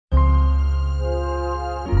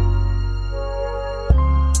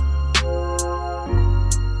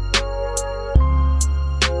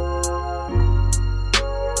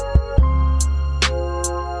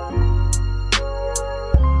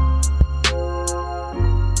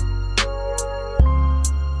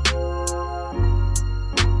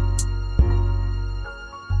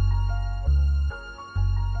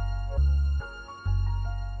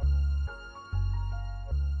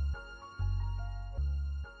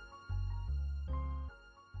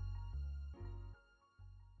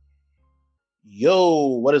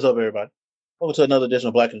Yo, what is up, everybody? Welcome to another edition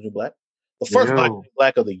of Black and New Black, the first Black and Yo, New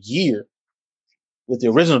Black of the year with the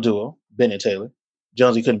original duo, Ben and Taylor.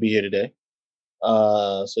 Jonesy couldn't be here today.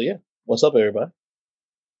 So yeah, what's up, everybody?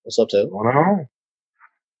 What's up, Taylor? going on?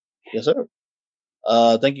 Yes, sir.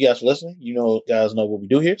 Thank you guys for listening. Guys know what we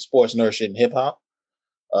do here: sports, nerd shit, and hip hop.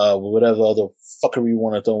 With whatever other fuckery you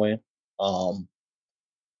want to throw in. Um,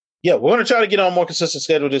 yeah, we're gonna try to get on a more consistent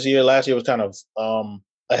schedule this year. Last year was kind of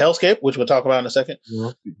a hellscape, which we'll talk about in a second.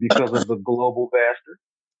 Because of the global bastard.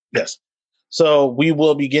 Yes. So we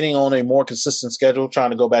will be getting on a more consistent schedule,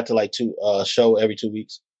 trying to go back to like show every 2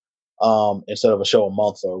 weeks, instead of a show a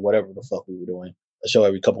month or whatever the fuck we were doing, a show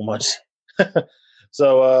every couple months.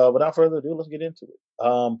 So without further ado, let's get into it.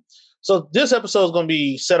 So this episode is going to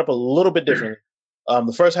be set up a little bit differently.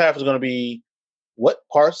 The first half is going to be what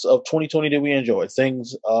parts of 2020 did we enjoy?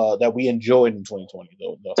 Things that we enjoyed in 2020.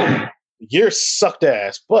 The year sucked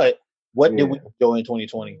ass, but what did we enjoy in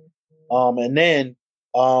 2020? And then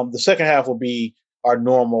the second half will be our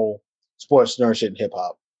normal sports, nerd shit, and hip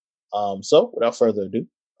hop. So without further ado,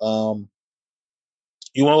 you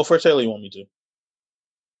want to go first, Taylor? Or you want me to?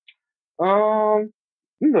 You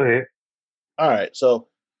can go ahead. All right. So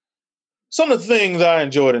some of the things I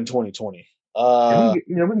enjoyed in 2020. We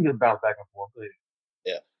can just bounce back and forth.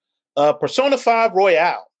 Yeah. Persona 5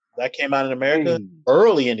 Royale that came out in America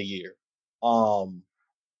early in the year. I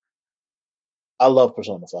love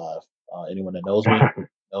Persona 5. Anyone that knows me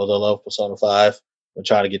knows I love Persona 5. We're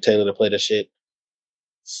trying to get Taylor to play that shit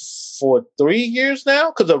for 3 years now,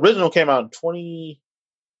 because the original came out in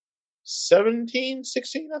 2017,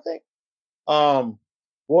 16, I think.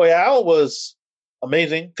 Royale was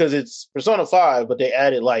amazing because it's Persona 5, but they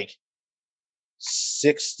added like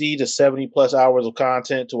 60 to 70 plus hours of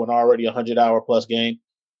content to an already 100-hour plus game.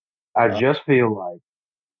 I just feel like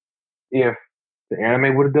if the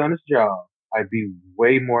anime would have done its job, I'd be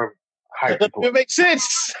way more hyped. Doesn't even make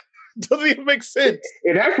sense. Doesn't even make sense.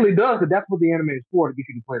 It actually does, because that's what the anime is for, to get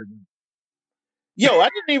you to play the game. Yo, I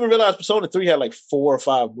didn't even realize Persona 3 had like 4 or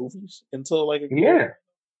 5 movies until like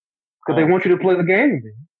because they want you to play the game.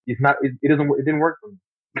 It's not. It didn't work for me.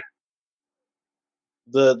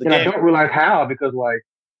 The and game, I don't realize how, because like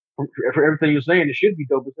for everything you're saying, it should be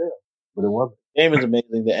dope as hell, but it wasn't. The game is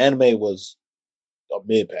amazing. The anime was a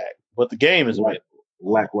mid pack, but the game is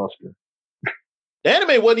lackluster. The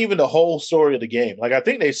anime wasn't even the whole story of the game. Like, I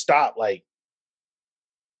think they stopped. Like,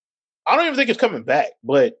 I don't even think it's coming back.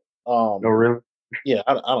 But oh really? Yeah,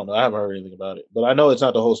 I don't know. I haven't heard anything about it, but I know it's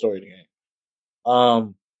not the whole story of the game.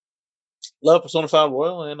 Love Persona 5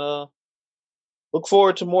 Royal, and look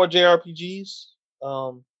forward to more JRPGs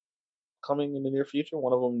coming in the near future.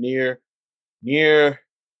 One of them near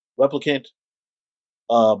Replicant.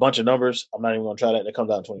 A bunch of numbers. I'm not even going to try that. That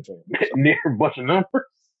comes out in 2020. So. Near a bunch of numbers?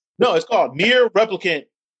 No, it's called Near Replicant.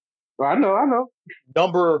 I know.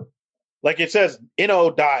 Number, like it says,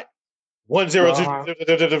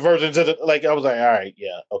 NO.102 versions of like, I was like, all right,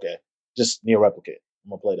 yeah, okay. Just Near Replicant. I'm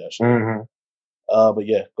going to play that shit. Mm-hmm. But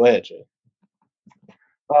yeah, go ahead, Jay.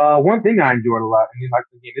 One thing I enjoyed a lot, and like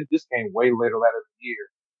again, this came way later in the year.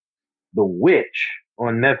 The Witch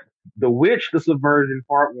on Netflix. The Witch, the Subversion,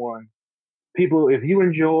 Part 1. People, if you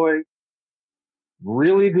enjoy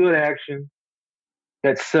really good action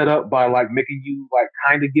that's set up by like making you like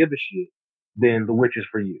kind of give a shit, then The Witch is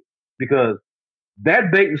for you, because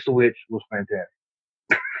that bait and switch was fantastic.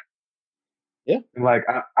 Yeah. Like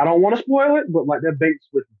I don't want to spoil it, but like that bait and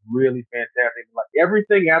switch was really fantastic. Like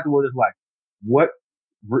everything afterwards is like, what?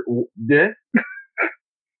 Yeah.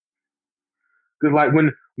 Because like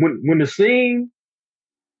when the scene,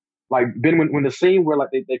 like then when the scene where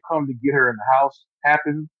like they come to get her in the house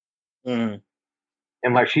happens, and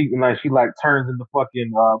like she turns into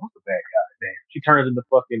fucking what's the bad guy? Damn, she turns into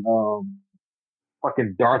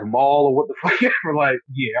fucking Darth Maul or what the fuck ever. Like,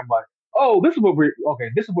 yeah, I'm like, oh, this is what movie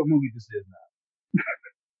this is now.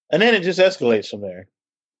 And then it just escalates from there.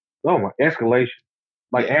 Oh my, escalation,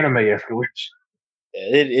 like anime escalation.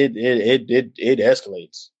 It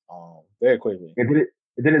escalates very quickly. And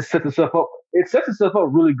then it sets itself up. It sets itself up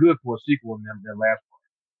really good for a sequel in that last part.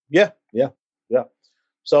 Yeah.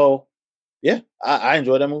 So yeah, I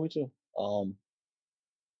enjoyed that movie too.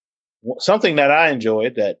 Something that I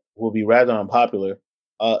enjoyed that will be rather unpopular,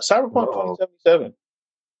 Cyberpunk 2077.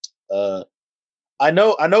 I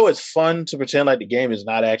know it's fun to pretend like the game is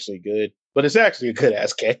not actually good, but it's actually a good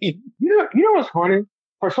ass game. You know what's funny?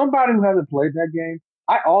 For somebody who hasn't played that game,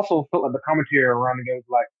 I also felt like the commentary around the game was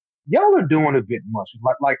like, y'all are doing a bit much.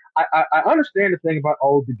 Like I understand the thing about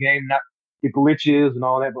the game, not the glitches and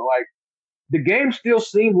all that, but like the game still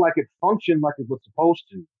seemed like it functioned like it was supposed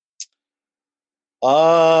to. To a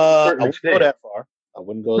I certain wouldn't go extent. that far. I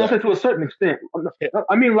wouldn't go No, I that said far. to a certain extent. Yeah.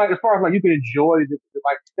 I mean, like as far as like you can enjoy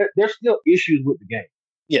like there's still issues with the game,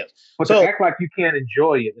 Yes. but to So act like you can't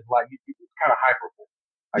enjoy it is like it's kind of hyperbole,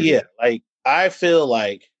 I yeah, guess. like I feel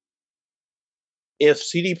like if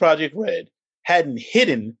CD Projekt Red hadn't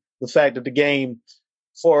hidden the fact that the game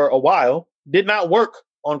for a while did not work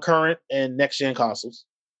on current and next gen consoles,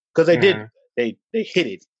 because they did, Hmm. they hid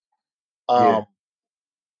it. Yeah, Um,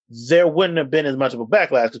 there wouldn't have been as much of a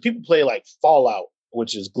backlash because people play like Fallout,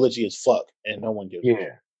 which is glitchy as fuck, and no one gives a yeah.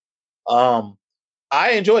 shit.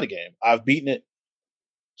 I enjoy the game. I've beaten it.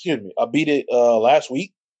 Excuse me. I beat it last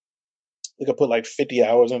week. I think I put like 50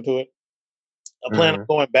 hours into it. I plan on Hmm.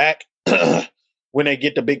 going back when they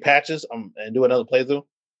get the big patches and do another playthrough.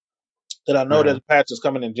 Because I know Hmm. there's a patch that's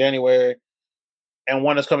coming in January and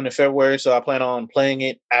one that's coming in February, so I plan on playing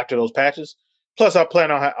it after those patches. Plus, I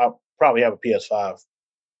plan on I'll probably have a PS5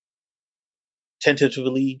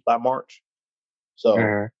 tentatively by March. So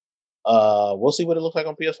Hmm. we'll see what it looks like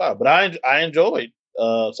on PS5. But I enjoyed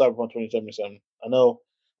Cyberpunk 2077. I know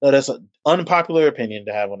no, that's an unpopular opinion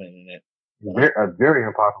to have on the internet. Very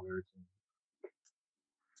unpopular.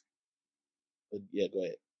 But yeah, go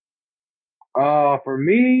ahead. For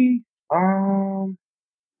me, um,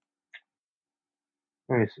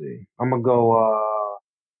 let me see. I'm gonna go.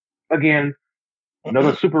 Again,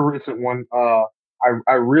 another super recent one.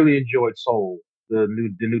 I really enjoyed Soul, the new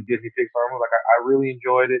Disney Pixar movie. Like I really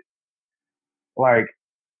enjoyed it. Like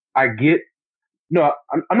I get no,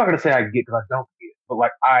 I'm not gonna say I get because I don't get, but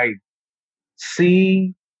like I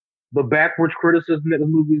see the backwards criticism that the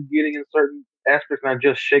movie is getting in certain aspects, and I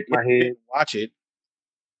just shake If my you head. didn't watch it,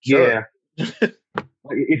 sure. Yeah,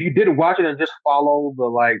 like, if you didn't watch it and just follow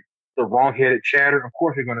the wrong headed chatter, of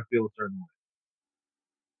course you're gonna feel a certain way.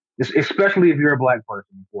 Especially if you're a black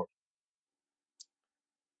person, of course.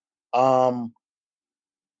 um,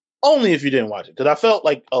 only if you didn't watch it, because I felt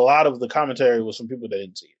like a lot of the commentary was from people that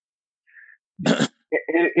didn't see it.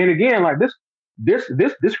 And again, like this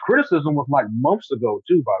criticism was like months ago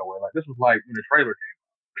too. By the way, like this was like when the trailer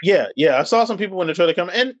Yeah, yeah. I saw some people when the trailer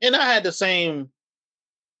come, and I had the same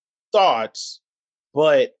thoughts,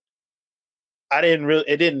 but I didn't really.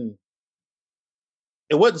 It didn't.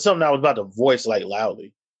 It wasn't something I was about to voice like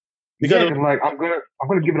loudly came. because Yeah, it was, because like I'm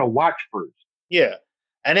gonna give it a watch first. yeah.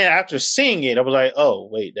 And then after seeing it, I was like, oh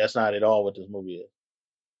wait, that's not at all what this movie is.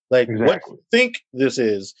 Like what you Exactly. think this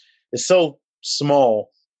is so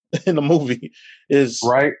small in the movie is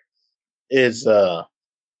Right. is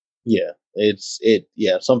yeah, it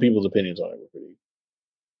yeah, some people's opinions on it were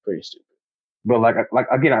pretty stupid. But like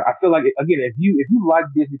again, I feel like again if you like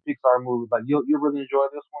Disney Pixar movies, like you'll really enjoy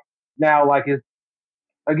this one. Now, like it's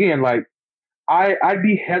again like I'd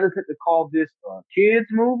be hesitant to call this a kids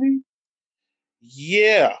movie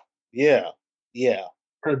Yeah, yeah, yeah.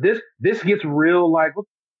 because this gets real like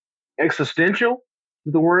existential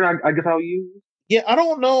is the word I guess I'll use. Yeah, I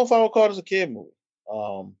don't know if I would call this a kid movie.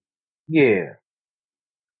 Um Yeah,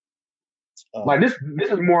 like um this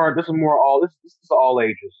is more all this is all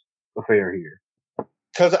ages affair here.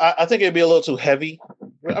 because I think it'd be a little too heavy.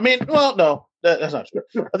 I mean, well, no, that's not true.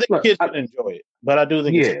 Look, I think look, kids could enjoy it, but I do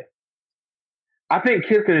think it's yeah, I think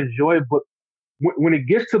kids can enjoy it, but when it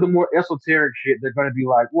gets to the more esoteric shit, they're going to be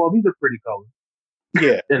like, well, these are pretty colors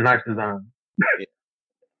yeah, and nice design. yeah,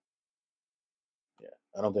 yeah.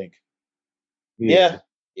 I don't think. Yeah,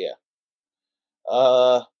 Yeah,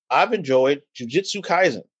 yeah. I've enjoyed Jujutsu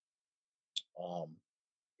Kaisen. Um,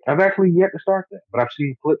 I've actually yet to start that, but I've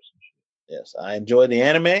seen clips. yes, I enjoy the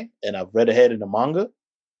anime, and I've read ahead in the manga.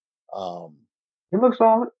 Um, It looks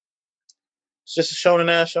solid. it's just a shonen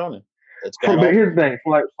ass shonen. It's got But all. here's the thing: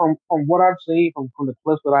 like from what I've seen, from the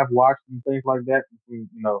clips that I've watched and things like that,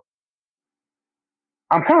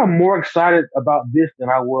 I'm kind of more excited about this than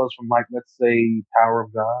I was from like let's say Tower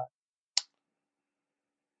of God.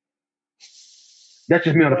 That's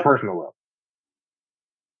just me on a personal level.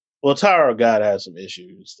 Well, Tower of God has some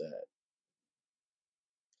issues that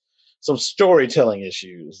some storytelling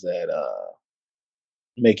issues that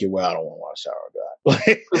make it where I don't want to watch Tower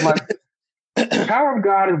Because of like God. Tower of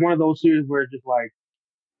God is one of those series where it's just like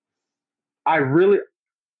I really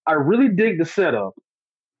I really dig the setup.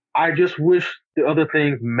 I just wish the other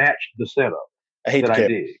things matched the setup I hate that the I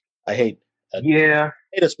character. dig. I hate I Yeah,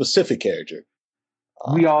 hate a specific character.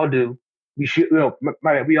 we Uh, all do. We should.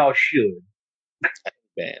 We all should.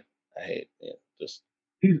 man, I hate man. Just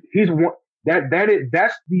He's one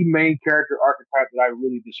that's the main character archetype that I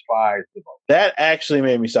really despise the most. that actually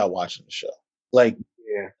made me stop watching the show. Like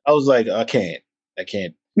Yeah. I was like, I can't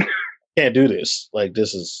do this. Like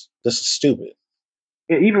this is stupid.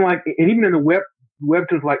 And even in the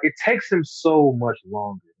webtoons, like it takes them so much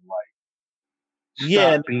longer to like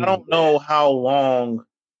Yeah, stop and I being don't bad. know how long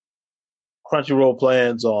Crunchyroll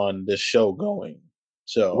plans on this show going.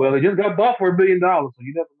 Well, So they just got bought for $1 billion, so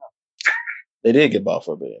you never they did get bought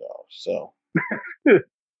for $1 billion. So know.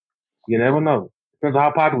 You never know. Depends on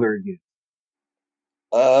how popular it gets.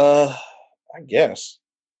 I guess.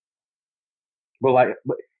 But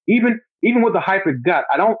even with the hype it got,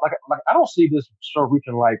 I don't I don't see this show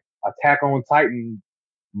reaching like Attack on Titan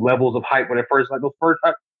levels of hype when it first like those first.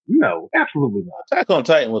 No, absolutely not. Attack on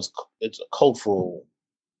Titan it's a cultural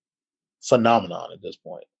phenomenon at this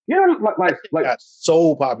point. You know, It got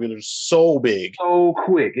so popular, so big. so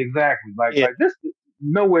quick, exactly. Yeah, Like this,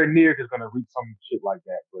 nowhere near is gonna reach some shit like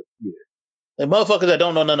that. But yeah, the motherfuckers that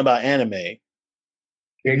don't know nothing about anime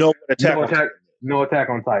it, know what Attack no on attack, Titan is. no Attack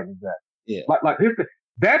on Titan. Exactly. Yeah, Here's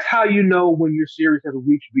that's how you know when your series has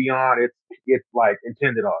reached beyond its like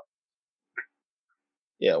intended audience.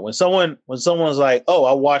 yeah. When someone's like, "Oh,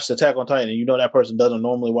 I watched Attack on Titan," and you know that person doesn't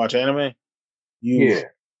normally watch anime, you've Yeah.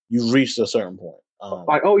 you've reached a certain point.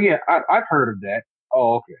 Like, oh yeah, I've heard of that.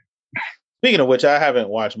 Oh, okay. Speaking of which, I haven't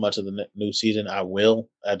watched much of the new season. I will.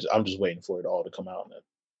 I'm just waiting for it all to come out. And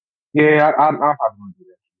Yeah, I'm probably gonna do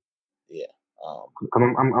that. yeah. Cause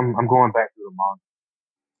I'm going back to the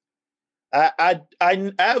manga.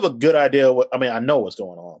 I have a good idea. I mean, I know what's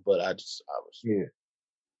going on, but Yeah.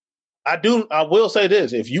 I will say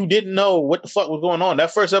this: if you didn't know what the fuck was going on,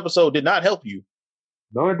 that first episode did not help you.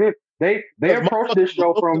 No, it did. They approached this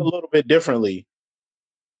show a from little bit differently.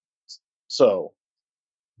 So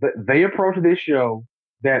they approached this show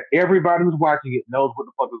that everybody who's watching it knows what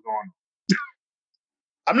the fuck is going on.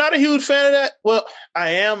 I'm not a huge fan of that. Well,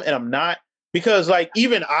 I am, and I'm not because like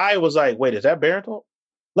even I was like, wait, is that Barenthal?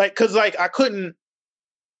 Like, cause like I couldn't.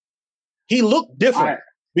 He looked different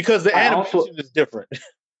because the animation is different.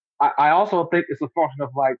 I also think it's a function of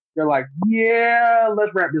like they're like, yeah,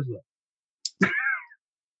 let's wrap this up.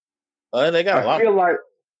 And they got a lot. I feel like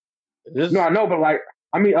no, I know, but like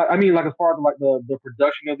I mean, like as far as like the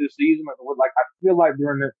production of this season, like I feel like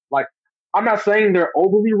during the like I'm not saying they're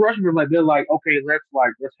overly rushing, but like they're like, okay, let's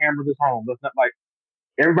hammer this home. Let's not like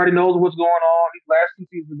everybody knows what's going on. These last two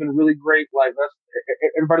seasons have been really great. Like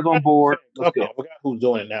everybody's on board. Let's go. I forgot who's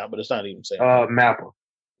doing it now, but it's not even saying. Mappa.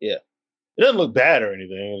 Yeah, it doesn't look bad or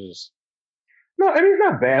anything. It's just no, I mean it's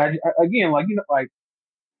not bad. Again, like you know, like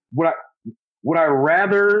would I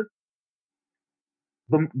rather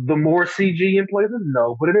the more CG in places?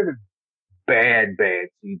 No, but it isn't bad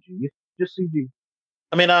CG. It's just CG.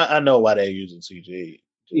 I mean, I know why they're using CG.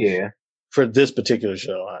 Yeah. For this particular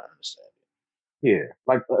show, I understand. Yeah,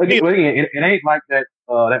 like again, it ain't like that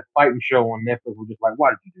that fighting show on Netflix. We're just like, why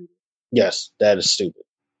did you do that? Yes, that is stupid.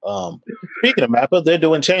 Speaking of Mappa, they're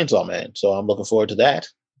doing Chainsaw Man, so I'm looking forward to that.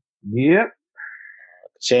 Yep.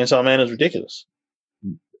 Chainsaw Man is ridiculous.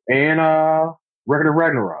 And Record of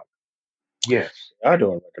Ragnarok. Yes. They are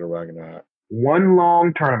doing Record of Ragnarok. One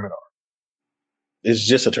long tournament arc. It's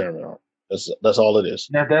just a tournament arc. That's all it is.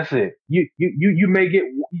 That's it. You may get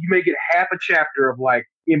half a chapter of like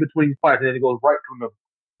in between fights, and then it goes right to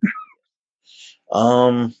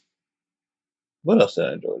another. What else did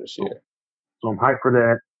I enjoy this year? So I'm hyped for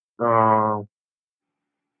that.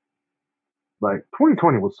 Like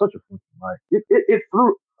 2020 was such a fun. Like it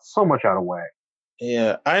threw so much out of whack.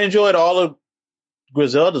 Yeah, I enjoyed all of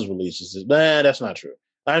Griselda's releases. Nah, that's not true.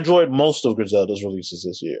 I enjoyed most of Griselda's releases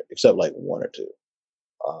this year, except like one or two.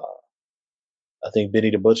 I think Benny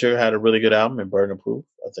the Butcher had a really good album, and Burden of Proof.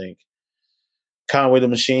 I think Conway the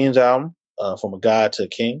Machine's album, From a God to a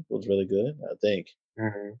King, was really good. I think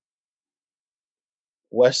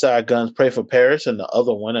Westside Gunn's Pray for Paris, and the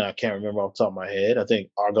other one, and I can't remember off the top of my head. I think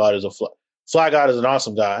Our God is a Fly God is an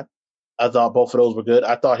awesome God. I thought both of those were good.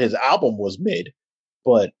 I thought his album was mid,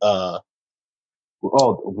 but I mean that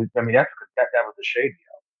was the Shady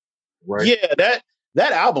album, right? Yeah,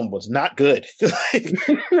 that album was not good. like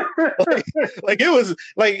it was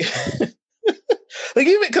like like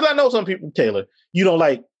even because I know some people, Taylor, you don't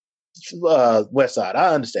like West Side.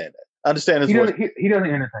 I understand that. I understand his voice. He doesn't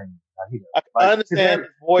entertain me. I understand his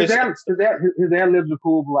voice. His ad libs are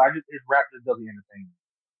cool, but his rap just doesn't entertain me.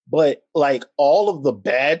 But like all of the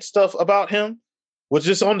bad stuff about him was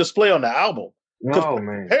just on display on the album. Oh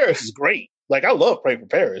man, Paris is great. Like I love Pray for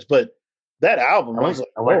Paris, but that album I like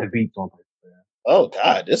the beats on Pray for Paris. Oh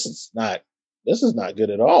God, this is not good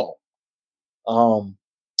at all.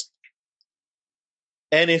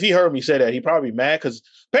 And if he heard me say that, he'd probably be mad because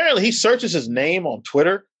apparently he searches his name on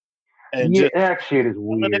Twitter. And that shit is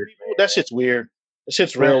weird. That shit's weird. That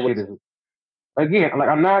shit's real. Again, like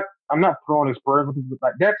I'm not throwing Spurs,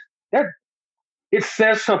 like that it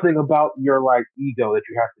says something about your like ego that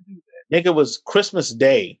you have to do that. Nigga was Christmas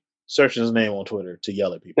Day searching his name on Twitter to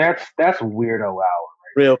yell at people. That's weirdo hour.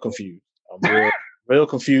 Real confused. I'm real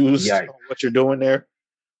confused Yikes. on what you're doing there.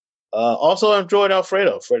 Also enjoyed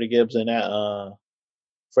Alfredo, Freddie Gibbs and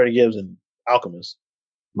Alchemist.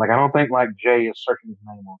 Like I don't think like Jay is searching his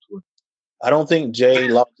name on Twitter. I don't think Jay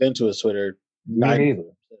logs into his Twitter. Me neither.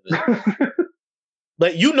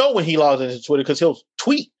 But you know when he logs into Twitter because he'll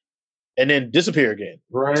tweet and then disappear again.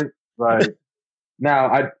 Right. Now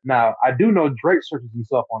I do know Drake searches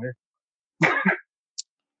himself on it.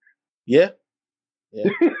 Yeah. He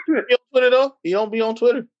on Twitter though. He don't be on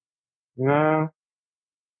Twitter. No.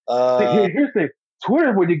 Here's the thing.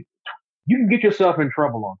 Twitter, when you can get yourself in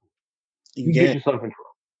trouble on Twitter. You can get yourself in trouble.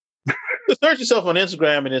 You search yourself on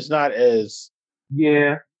Instagram and it's not as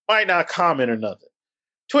might not comment or nothing.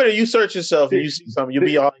 Twitter, you search yourself and you see something, you'll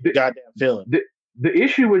be all your goddamn feeling. The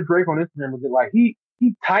issue with Drake on Instagram is that like he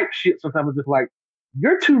types shit sometimes. It's just like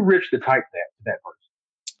you're too rich to type that to that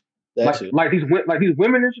person. Like these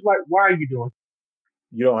women and shit. Like, why are you doing?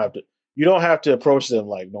 You don't have to approach them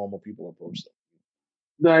like normal people approach them.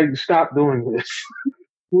 Like, stop doing this.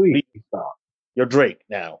 Please stop. You're Drake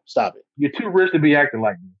now. Stop it. You're too rich to be acting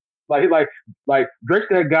like this. Like Drake's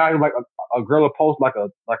that guy who like a girl will post like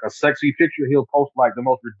a sexy picture. He'll post like the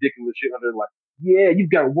most ridiculous shit under like, yeah, you've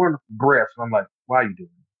got wonderful breasts. And I'm like, why are you doing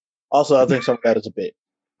that? Also, I think some of that is a bit.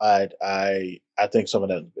 I think some of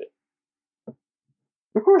that is a bit.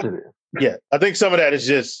 Of course it is. Yeah, I think some of that is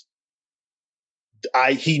just.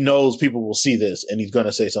 He knows people will see this and he's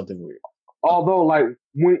gonna say something weird. Although, like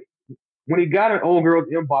when he got an old girl's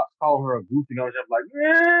inbox calling her a goofy, I'm like,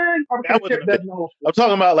 I'm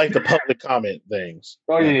talking about like the public comment things.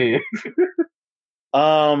 Oh yeah.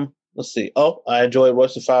 Let's see. Oh, I enjoyed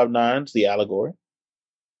Royce the 5'9's The Allegory.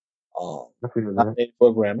 Nominated for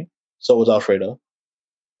a Grammy. So was Alfredo.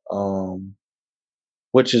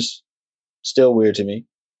 Which is still weird to me.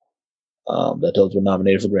 That those were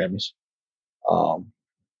nominated for Grammys.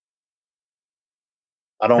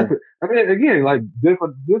 I don't. I mean, again, like good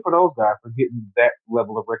for those guys for getting that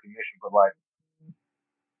level of recognition, but like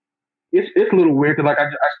it's a little weird because like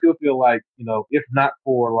I still feel like if not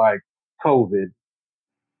for like COVID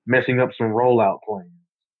messing up some rollout plans.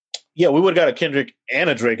 Yeah, we would have got a Kendrick and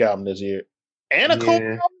a Drake album this year, and a Cole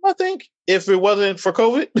album, I think, if it wasn't for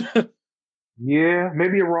COVID. Yeah,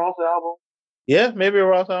 maybe a Ross album. Yeah, maybe a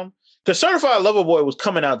Ross album. Because Certified Lover Boy was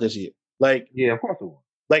coming out this year. Like, yeah, of course it was.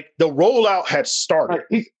 Like the rollout had started.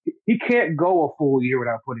 Like, he can't go a full year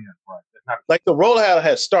without putting it right. Like the rollout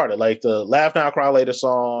had started. Like the Laugh Now Cry Later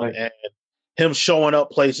song and him showing up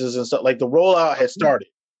places and stuff. Like the rollout had started.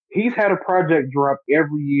 He's had a project drop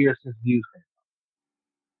every year since Views came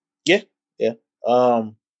out. Yeah.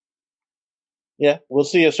 Yeah, we'll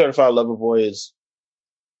see if Certified Lover Boy is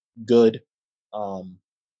good.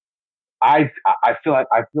 I feel like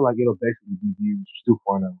it'll basically be Views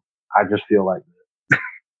 2.0. I just feel like that.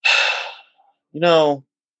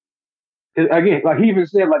 Again, like he even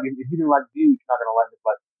said, like if you didn't like Views, you're not gonna like it.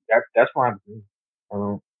 Like that's fine with me.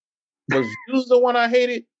 Was Views the one I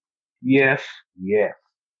hated? Yes.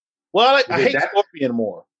 Well, I hate Scorpion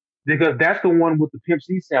more because that's the one with the Pimp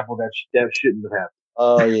C sample that shouldn't have happened.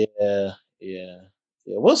 Oh yeah.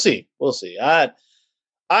 We'll see. I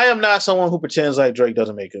am not someone who pretends like Drake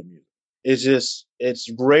doesn't make good music. It's just it's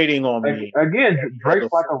grating on me. Again, Drake's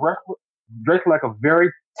like a wrestler. Drake's like a very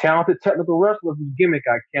talented technical wrestler whose gimmick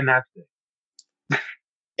I cannot say.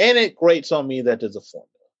 And it grates on me that there's a formula.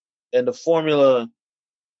 And the formula...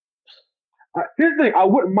 Here's the thing. I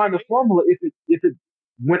wouldn't mind the formula if it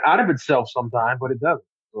went out of itself sometime, but it doesn't.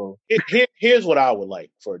 So here's what I would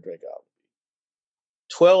like for a Drake album.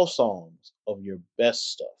 12 songs of your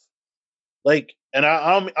best stuff. Like, and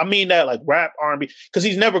I mean that like rap, R&B, because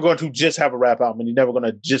he's never going to just have a rap album and he's never going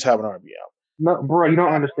to just have an R&B album. No, bro, you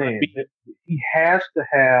don't understand. He has to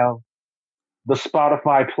have the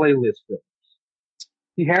Spotify playlist films.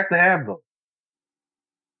 He has to have those.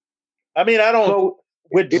 I mean,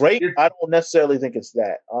 with Drake, I don't necessarily think it's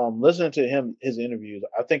that. Listening to his interviews,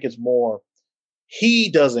 I think it's more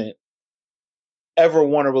he doesn't ever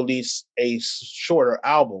want to release a shorter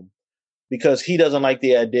album because he doesn't like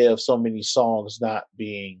the idea of so many songs not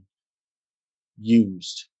being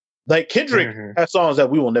used. Like Kendrick has songs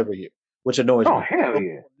that we will never hear, which annoys me. Oh, hell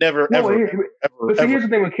yeah. Never. But see, here's the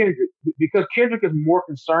thing with Kendrick. Because Kendrick is more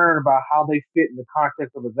concerned about how they fit in the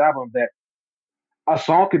context of his album, that a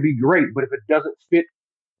song could be great, but if it doesn't fit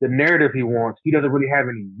the narrative he wants, he doesn't really have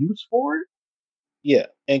any use for it. Yeah.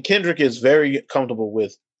 And Kendrick is very comfortable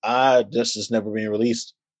with, this is never being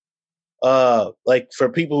released. Like for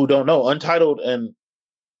people who don't know, Untitled and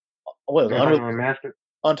what was it, Untitled Unmastered.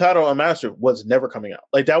 Untitled Unmastered was never coming out.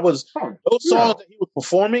 Like that was those songs that he was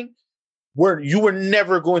performing were you were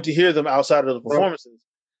never going to hear them outside of the performances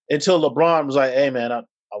until LeBron was like, "Hey man, I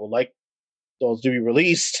would like those to be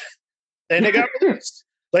released," and they got released.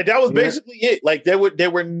 Like that was basically it. Like they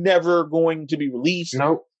were never going to be released.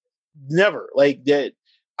 Nope, never. Like that.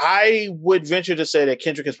 I would venture to say that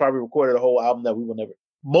Kendrick has probably recorded a whole album that we will never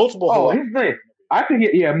multiple. Oh, his thing. I think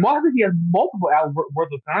he has multiple albums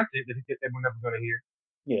worth of content that we're never going to hear.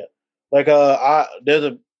 Yeah, like there's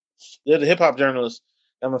a hip hop journalist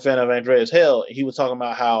I'm a fan of, Andreas Hale. He was talking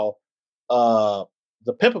about how the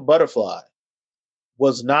Pimp a Butterfly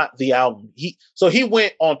was not the album. He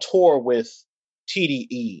went on tour with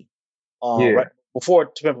TDE right before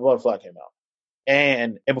Pimp a Butterfly came out,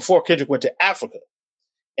 and before Kendrick went to Africa,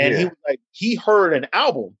 and he was like he heard an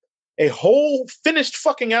album, a whole finished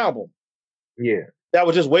fucking album. Yeah. That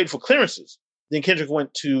was just waiting for clearances. Then Kendrick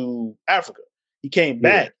went to Africa. He came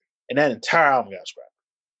back, and that entire album got scrapped.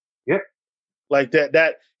 Yep. Like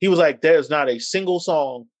that he was like, there's not a single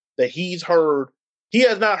song that he's heard. He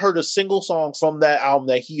has not heard a single song from that album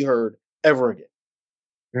that he heard ever again.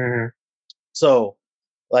 Mm-hmm. So,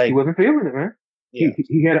 like, he wasn't feeling it, man. Yeah.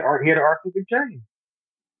 He had an artistic change.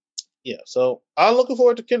 Yeah. So I'm looking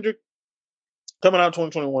forward to Kendrick coming out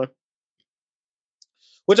 2021.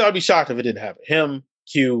 Which I'd be shocked if it didn't happen. Him,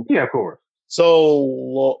 Q. Yeah, of course.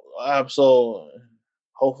 So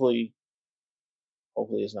hopefully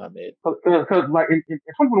it's not mid. Because like in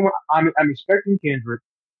 2021, I'm expecting Kendrick.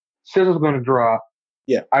 SZA's going to drop.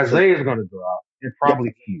 Yeah. Isaiah's going to drop, and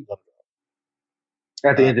probably Q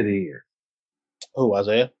at the end of the year. Who,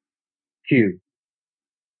 Isaiah? Q.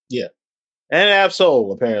 Yeah. And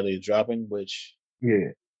Ab-Soul apparently is dropping, which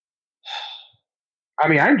I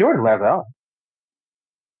mean, I enjoyed the last album.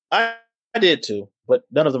 I did too, but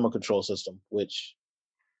none of them are Control System, which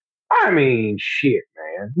I mean, shit,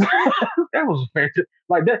 man. That was fantastic.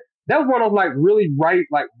 Like that was one of those like really right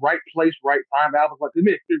place, right time albums. Like you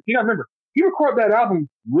gotta remember, he recorded that album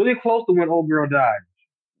really close to when Old Girl died.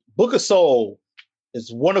 Book of Soul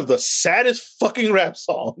is one of the saddest fucking rap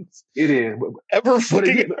songs. It is ever but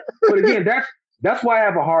again, that's why I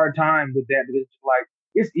have a hard time with that. Because like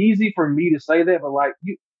it's easy for me to say that, but like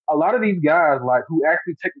a lot of these guys, like who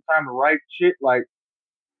actually take the time to write shit, like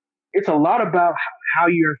it's a lot about how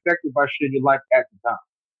you're affected by shit in your life at the time.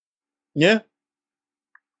 Yeah,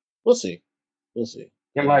 we'll see.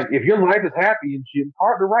 And like, if your life is happy and shit, it's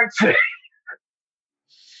hard to write shit.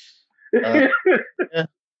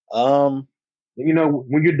 You know,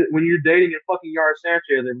 when you're dating and fucking Yara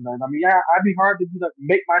Sanchez every night, I mean, I'd be hard to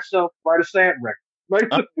make myself write a sad record. Like,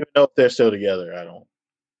 I don't even know if they're still together. I don't.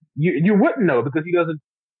 You wouldn't know because he doesn't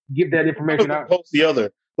give that information out. Post the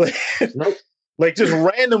other. Nope. Like just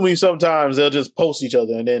randomly, sometimes they'll just post each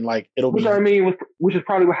other, and then like it'll be. Which is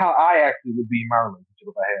probably how I actually would be in my relationship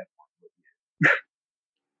if I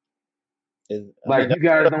had one. Like you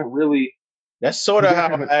guys don't really. That's sort of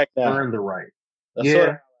how I act now. Earn the right. That's sort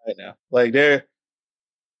of how I act now. Like I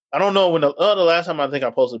don't know when the last time I think I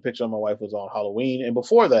posted a picture of my wife was on Halloween, and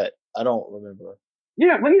before that, I don't remember.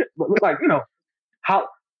 Yeah, like you know,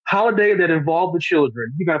 holiday that involved the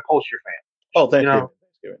children, you gotta post your family. Oh, thank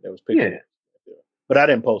you. There was pictures. Yeah. But I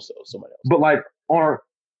didn't post those. Somebody else. But like on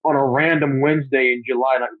a random Wednesday in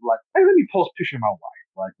July, like, hey, let me post a picture of my wife.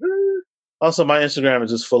 Like, also, my Instagram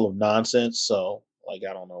is just full of nonsense. So, like,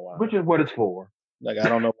 I don't know why. Which is what it's for. Like, I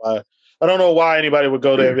don't know why. I don't know why anybody would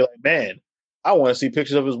go there and be like, man, I want to see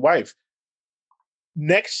pictures of his wife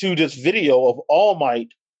next to this video of All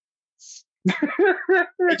Might.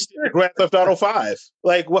 Grand Theft Auto 5.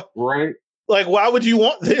 Like what? Right. Like, why would you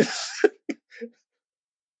want this?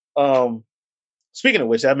 Speaking of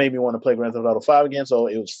which, that made me want to play Grand Theft Auto 5 again. So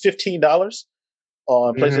it was $15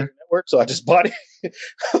 on PlayStation Network. So I just bought it.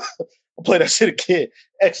 I'll play that shit again.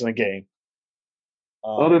 Excellent game.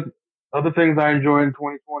 Other things I enjoyed in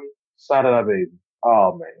 2020, Sada Baby.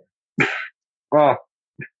 Oh man. Oh.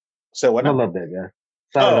 So what? I love that guy.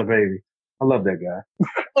 Sada Baby. I love that guy.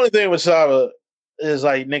 Only thing with Sada is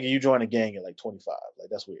like, nigga, you joined a gang at like 25. Like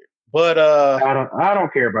that's weird. But I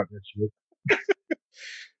don't care about that shit.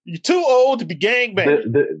 You're too old to be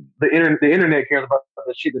gangbanging. The internet cares about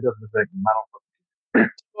the shit that doesn't affect me. I don't.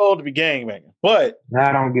 Too old to be gangbanging, but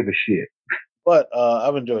I don't give a shit. But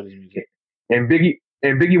I've enjoyed his music. And Biggie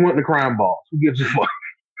went to crime balls. Who gives a fuck?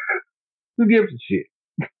 Who gives a shit?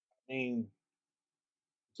 I mean,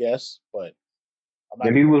 yes, but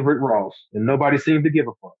and he was Rick Ross, and nobody seemed to give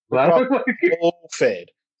a fuck. Full fed.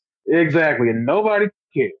 Exactly, and nobody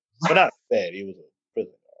cared. But not fed. He was a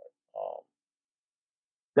prison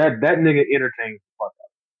guard. That nigga entertained the fuck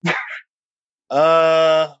out.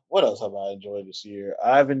 What else have I enjoyed this year?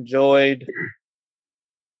 I've enjoyed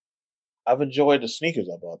the sneakers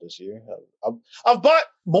I bought this year. I've bought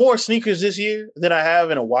more sneakers this year than I have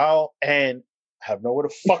in a while, and I have nowhere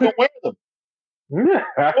to fucking wear them. No,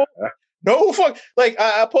 no fuck. Like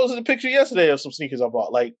I posted a picture yesterday of some sneakers I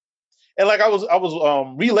bought. Like, and like I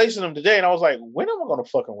was relacing them today, and I was like, when am I gonna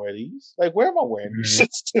fucking wear these? Like, where am I wearing these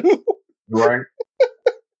shits to? Right.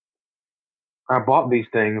 I bought these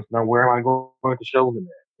things. Now where am I going to show them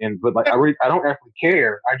at? But like I don't actually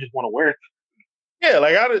care. I just want to wear it. Yeah,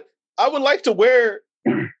 like I would like to wear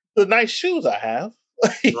the nice shoes I have.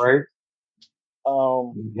 Right.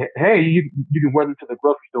 Hey, you can wear them to the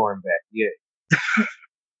grocery store and back. Yeah.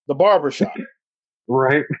 The barbershop.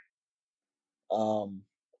 Right. Um,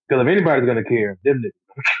 Because if anybody's gonna care, them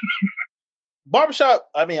niggas. Barbershop.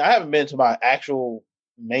 I mean, I haven't been to my actual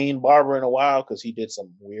main barber in a while because he did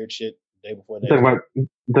some weird shit the day before You talking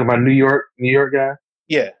about New York guy?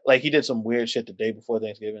 Yeah, like he did some weird shit the day before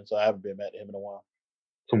Thanksgiving, so I haven't been back to him in a while.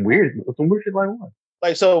 Some weird shit like what?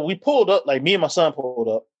 Like, so we pulled up, like me and my son pulled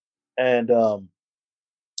up, and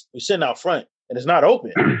we're sitting out front, and it's not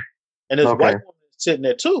open, and this Okay. white woman is sitting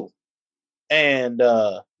there too, and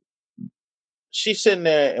she's sitting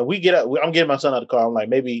there, and we get up. I'm getting my son out of the car. I'm like,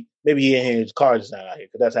 maybe he in here, his car is not out here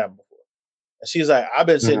because that's happened before. And she's like, I've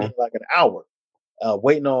been sitting here like an hour,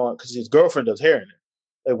 waiting on because his girlfriend does hair in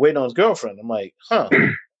there. Like waiting on his girlfriend. I'm like, huh,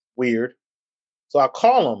 weird. So I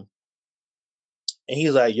call him, and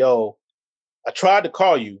he's like, yo, I tried to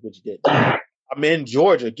call you, but you didn't. I'm in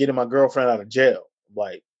Georgia getting my girlfriend out of jail. I'm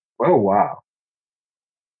like, oh wow.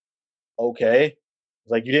 Okay.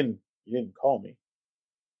 Like you didn't call me.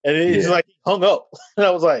 And it's like he hung up. And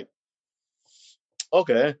I was like,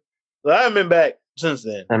 okay. So I haven't been back since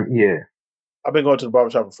then. Yeah. I've been going to the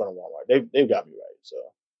barbershop in front of Walmart. They've got me right. So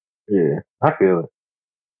yeah, I feel it.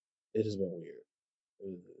 It has been weird.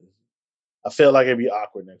 I feel like it'd be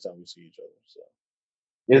awkward next time we see each other. So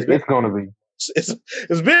it's gonna be.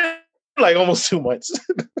 It's been like almost 2 months.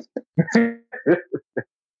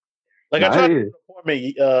 Like I tried to set an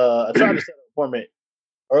appointment. I tried to set an appointment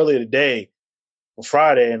earlier today for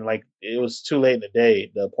Friday, and like it was too late in the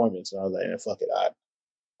day, the appointments, and I was like, fuck it, I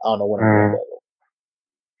don't know when I'm going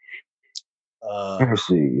to Let me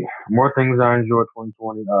see. More things I enjoyed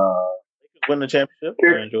 2020. Lakers winning the championship.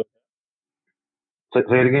 I enjoyed that.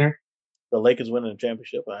 Say it again. The Lakers winning the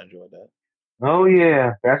championship. I enjoyed that. Oh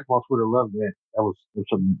yeah, basketball Twitter loved that. That was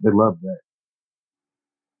something they loved that.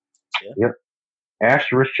 Yeah. Yep.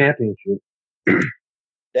 Asterisk championship.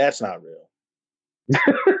 That's not real.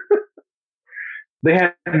 They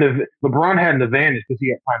had LeBron had an advantage because he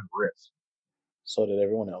had time to rest. So did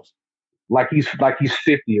everyone else. Like he's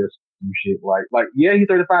 50 or some shit. Like yeah, he's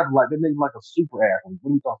 35. But like that nigga like a super athlete.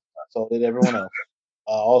 What are you talking about? So did everyone else.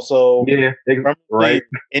 Also, yeah, right.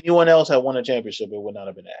 Anyone else had won a championship, it would not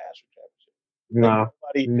have been an Asterisk championship. No,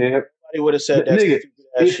 nobody would have said that. Nigga,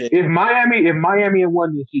 if Miami had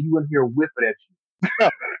won this shit, you wouldn't hear a whiff of that shit. No.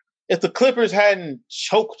 If the Clippers hadn't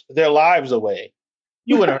choked their lives away,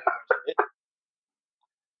 you wouldn't have heard it.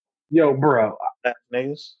 Yo, bro,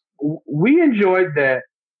 niggas. We enjoyed that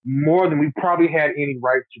more than we probably had any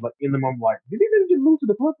right to. Like in the moment, like did they just lose to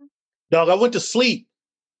the Clippers? Dog, I went to sleep.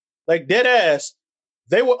 Like dead ass.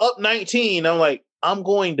 They were up 19. I'm like, I'm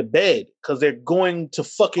going to bed because they're going to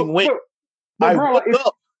fucking win. But bro,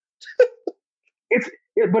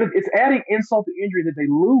 it's adding insult to injury that they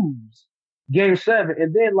lose Game 7,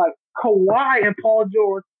 and then like Kawhi and Paul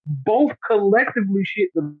George both collectively shit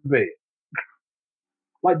the bed.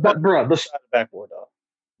 Like that, bro. The backboard, dog.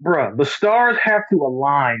 Bro, the stars have to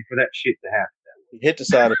align for that shit to happen. He hit the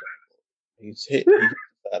side of the backboard. He hit the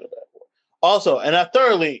side of the backboard. Also,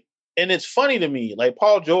 and it's funny to me, like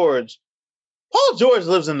Paul George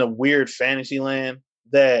lives in the weird fantasy land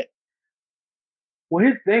that. Well,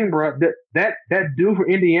 his thing, bro, that dude from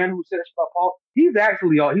Indiana who said it's about Paul, he's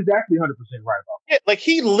actually 100% right about it. Yeah, like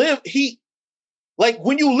like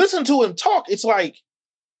when you listen to him talk, it's like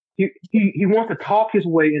he wants to talk his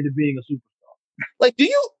way into being a superstar. Like, do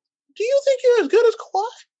you think you're as good as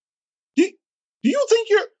Kawhi? Do you think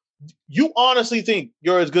you honestly think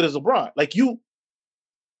you're as good as LeBron? Like you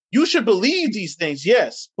should believe these things,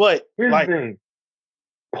 yes, but here's the thing: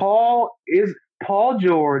 Paul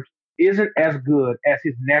George isn't as good as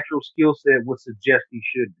his natural skill set would suggest he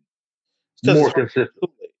should be. More consistent.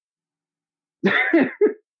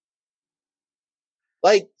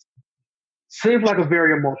 Like, seems like a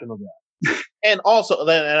very emotional guy. And also, and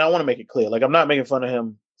I want to make it clear, like I'm not making fun of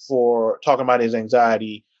him for talking about his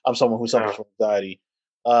anxiety. I'm someone who suffers from anxiety,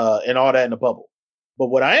 and all that in the bubble. But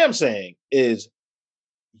what I am saying is,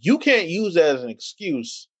 you can't use that as an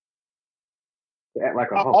excuse to act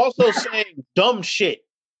like a I'm host. also saying dumb shit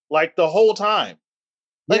like the whole time.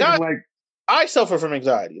 Like Yeah, I suffer from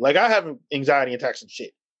anxiety. Like I have anxiety attacks and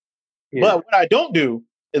shit. yeah. But what I don't do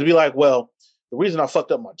is be like, well, the reason I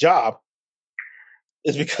fucked up my job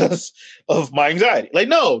is because of my anxiety. Like,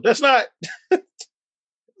 no, that's not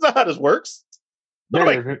how this works. That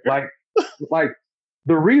isn't like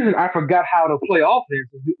the reason I forgot how to play offense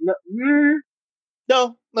is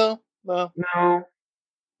No. no.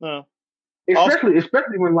 Also,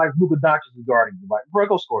 Especially when like Luka Doncic is guarding you, like bro,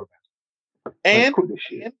 go score the basket. Like, quit this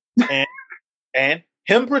shit. and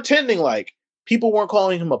him pretending like people weren't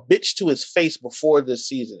calling him a bitch to his face before this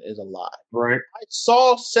season is a lie. Right. I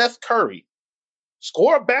saw Seth Curry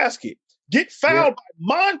score a basket, get fouled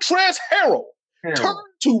by Montrezl Harrell, turn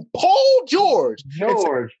to Paul George,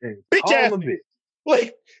 and bitch ass,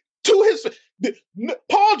 like to his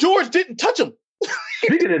Paul George didn't touch him.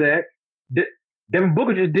 Speaking of that, Devin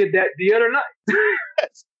Booker just did that the other night.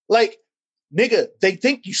 Like, nigga, they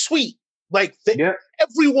think you sweet. Like,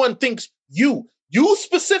 everyone thinks you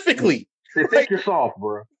specifically. They think you're soft,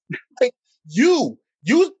 bro. Like, you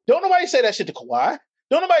don't nobody say that shit to Kawhi.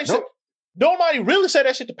 Don't nobody really say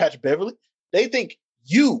that shit to Patrick Beverly. They think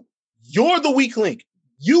you're the weak link.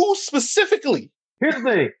 You specifically. Here's the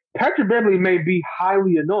thing. Patrick Beverly may be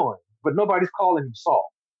highly annoying, but nobody's calling him soft.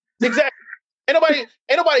 Exactly. Ain't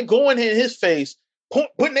nobody going in his face,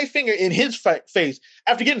 putting their finger in his face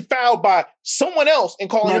after getting fouled by someone else and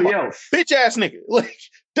calling him a bitch ass nigga. Like,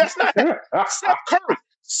 that's not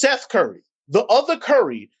Seth Curry. The other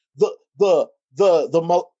Curry, the well,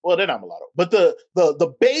 they're not mulatto, but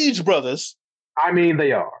the Beige brothers. I mean,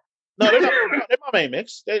 they are. No, they're not. They're my main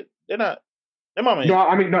mix. They're not. They're my main. No,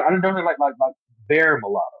 I mean, no, I don't mean like they're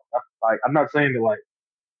mulatto. Like, I'm not saying that like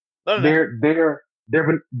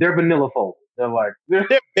they're vanilla folk.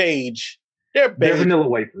 They're beige. They're beige. They're vanilla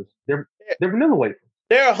wafers. They're vanilla wafers.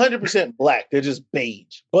 They're 100% black. They're just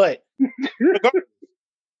beige. But them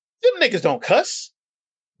niggas don't cuss.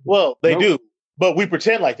 Well, they do, but we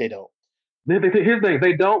pretend like they don't. Here's the thing: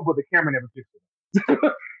 they don't, but the camera never fixes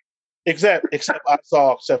it. Except I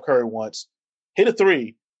saw Steph Curry once hit a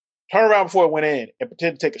three, turn around before it went in, and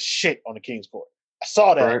pretend to take a shit on the Kings court. I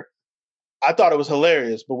saw that. Right. I thought it was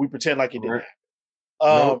hilarious, but we pretend like it didn't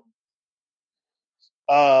happen.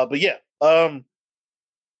 But yeah, Paul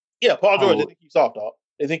George. They think you soft, dog.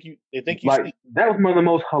 They think you like sleep. That was one of the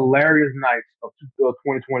most hilarious nights of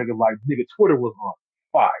 2020. Like, nigga, Twitter was on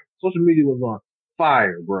fire, social media was on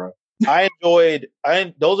fire, bro.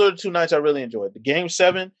 Those are the two nights I really enjoyed. The Game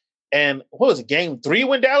 7 and what was it? Game 3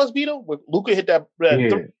 when Dallas beat them. Where Luka hit that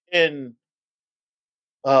three and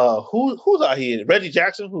who's out here? Reggie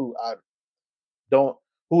Jackson, who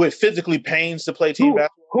it physically pains to play team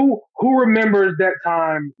basketball. Who remembers that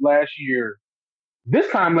time last year? This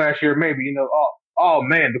time last year, maybe, oh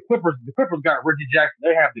man, the Clippers got Reggie Jackson.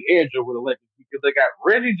 They have the edge over the Lakers because they got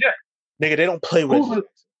Reggie Jackson. Nigga, they don't play Reggie Jackson.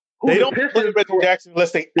 They don't play Reggie Jackson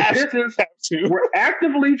unless they Pistons have to. We're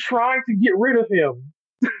actively trying to get rid of him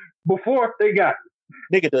before they got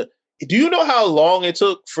him. Nigga, do you know how long it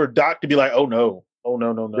took for Doc to be like, oh no.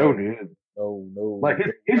 No. Like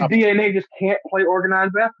his DNA just can't play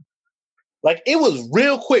organized basketball. Like, it was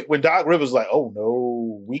real quick when Doc Rivers was like, oh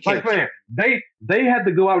no, we can't. Like, man, they had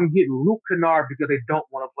to go out and get Luke Kennard because they don't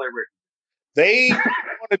want to play Reggie. They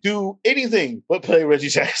don't want to do anything but play Reggie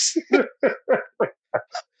Jackson.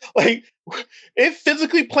 Like, it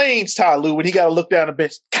physically pains Ty Lue when he got to look down the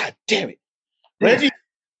bench. God damn it, Reggie!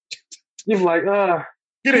 You're like,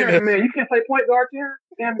 get in there, man. You can't play point guard here.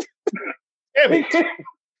 Damn it!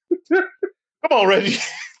 Come on, Reggie.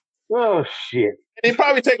 Oh shit! And they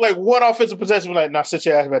probably take like one offensive possession. Like, nah, sit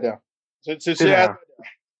your ass back down. Sit your ass back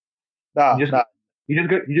down. Nah. You're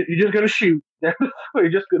just gonna shoot. You're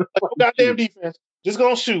just gonna goddamn defense. Just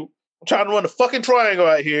gonna shoot. I'm trying to run the fucking triangle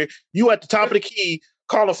out here. You at the top of the key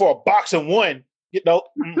calling for a box and one.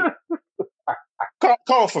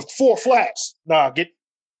 Calling for 4 flats. Nah, get.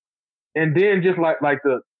 And then just like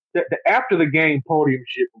the after the game podium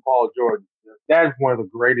shit from Paul George. That's one of the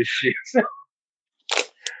greatest shits.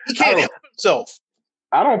 He can't help himself.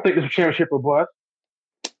 I don't think it's a championship or bust.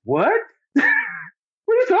 What? What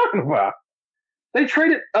are you talking about? They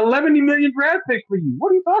traded 11 million draft picks for you.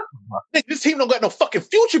 What are you talking about? This team don't got no fucking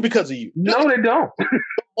future because of you. No, they don't. The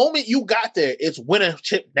moment you got there, it's win a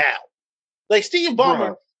chip now. Like, Steve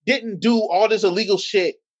Ballmer didn't do all this illegal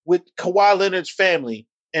shit with Kawhi Leonard's family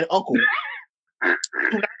and uncle to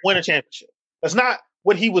not win a championship. That's not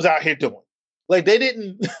what he was out here doing. Like, they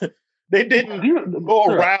didn't go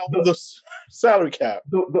around the salary cap.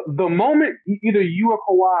 The moment either you or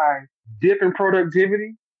Kawhi dip in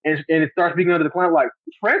productivity, and it starts being under the clown. Like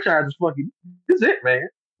this franchise is fucking. This is it, man.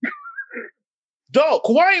 Dog,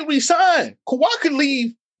 Kawhi ain't re-signed. Kawhi could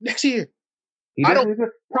leave next year. He probably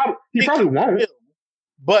won't.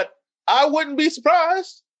 But I wouldn't be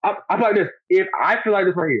surprised. I'm like this. If I feel like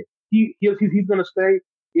this right here, he's going to stay.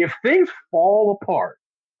 If things fall apart,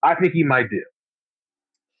 I think he might dip.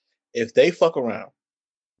 If they fuck around,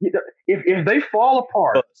 if they fall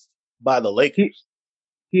apart by the Lakers,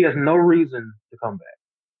 he has no reason to come back.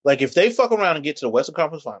 Like if they fuck around and get to the Western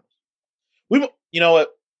Conference Finals, you know what?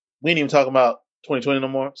 We ain't even talking about 2020 no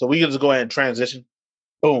more. So we can just go ahead and transition.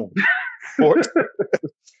 Boom.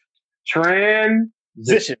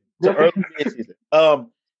 Transition to early season.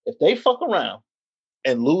 If they fuck around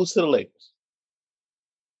and lose to the Lakers,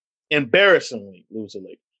 embarrassingly lose to the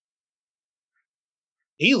Lakers,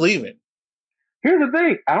 he's leaving. Here's the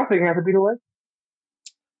thing. I don't think it has to be the Lakers.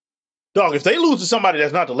 Dog, if they lose to somebody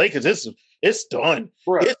that's not the Lakers, it's done.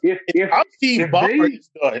 Bro, if I'm Steve Ballmer, it's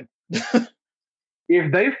done.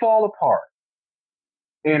 If they fall apart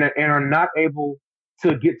and are not able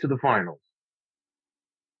to get to the finals,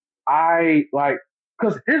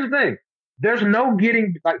 because here's the thing. There's no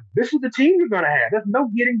getting, this is the team you're going to have. There's no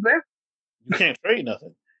getting better. You can't trade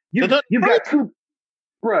nothing. You've got two,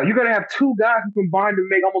 bro, you're going to have two guys who combined to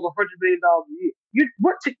make almost $100 million a year.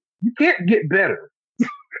 You can't get better.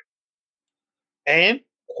 And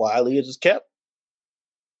quietly it just kept.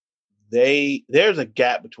 There's a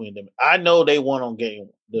gap between them. I know they won on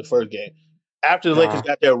the first game. After the Lakers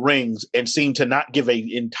got their rings and seemed to not give an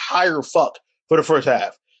entire fuck for the first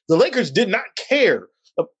half. The Lakers did not care.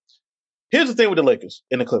 Here's the thing with the Lakers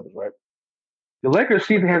and the Clippers, right? The Lakers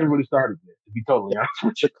season hasn't really started yet, to be totally honest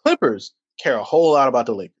with you. The Clippers care a whole lot about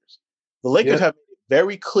the Lakers. The Lakers have made it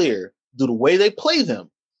very clear through the way they play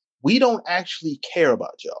them, we don't actually care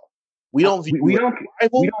about y'all. We don't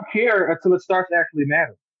care until it starts to actually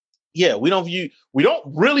matter. Yeah, we don't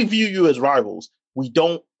really view you as rivals. We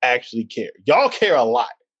don't actually care. Y'all care a lot.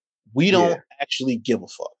 We don't actually give a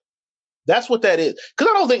fuck. That's what that is.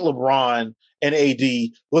 Because I don't think LeBron and AD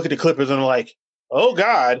look at the Clippers and are like, oh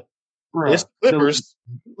God, it's Clippers.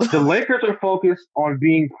 The Lakers are focused on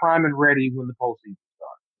being prime and ready when the postseason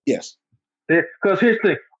starts. Yes. Because here's the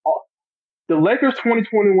thing. The Lakers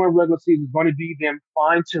 2021 regular season is going to be them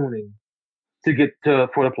fine-tuning to get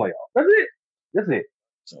for the playoffs. That's it.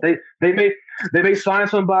 So, they may sign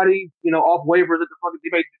somebody, off waivers at the front. They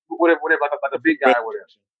may whatever, like a big guy or whatever.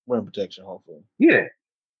 Rim protection, hopefully. Yeah,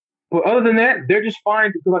 but other than that, they're just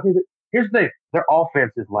fine. Because here's the thing: their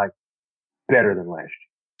offense is better than last year.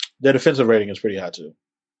 Their defensive rating is pretty high too.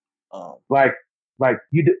 LeBron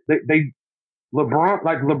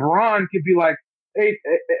could be like, hey,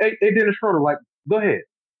 Dennis Schroeder, go ahead.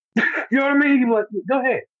 You know what I mean? He'd be like, go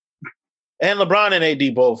ahead. And LeBron and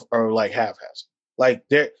AD both are half-assed.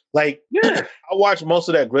 They're I watched most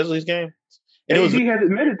of that Grizzlies game, and AD has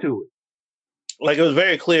admitted to it. It was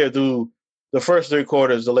very clear through the first three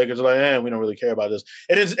quarters, the Lakers were like, we don't really care about this.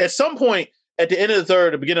 And at some point, at the end of the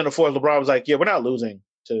third, the beginning of the fourth, LeBron was like, yeah, we're not losing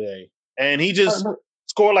today. And he just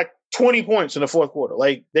scored 20 points in the fourth quarter.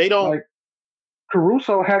 They don't.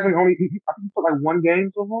 Caruso hasn't I think he put one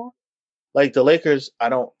game so far. The Lakers, I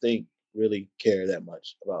don't think really care that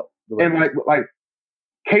much about the Lakers. And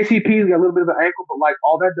KCP's got a little bit of an ankle, but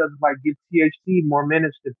all that does is give THT more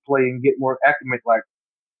minutes to play and get more acclimate.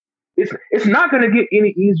 It's not going to get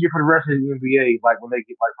any easier for the rest of the NBA. When they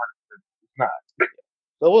get 100%, it's not.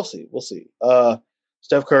 So we'll see. We'll see.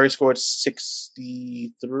 Steph Curry scored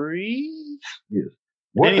 63. Yes.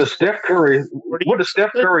 What does Steph Curry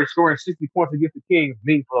scoring 60 points against the Kings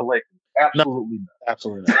mean for the Lakers? Absolutely not.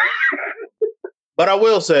 Absolutely not. But I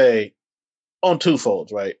will say on two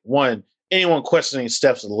folds, right? One, anyone questioning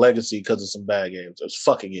Steph's legacy because of some bad games is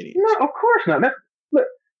fucking idiots. No, of course not.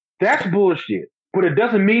 That's bullshit. But it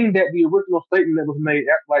doesn't mean that the original statement that was made,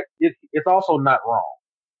 it's also not wrong.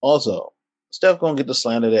 Also, Steph gonna get the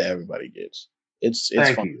slander that everybody gets. It's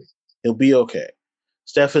Thank fine. you. He'll be okay.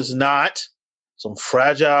 Steph is not some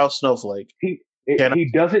fragile snowflake. He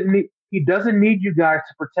doesn't need you guys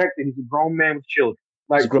to protect him. He's a grown man with children.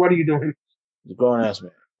 What are you doing? He's a grown ass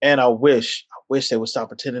man. And I wish they would stop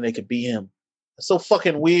pretending they could be him. It's so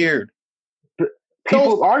fucking weird.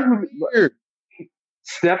 People argue weird.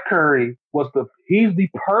 Steph Curry he's the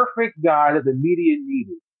perfect guy that the media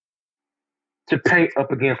needed to paint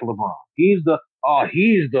up against LeBron. He's the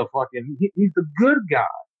good guy.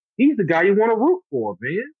 He's the guy you want to root for,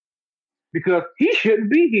 man. Because he shouldn't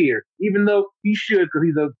be here, even though he should, because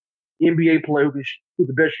he's an NBA player who's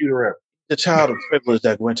the best shooter ever. The child of privilege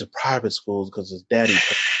that went to private schools because his daddy.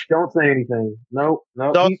 Don't say anything. No.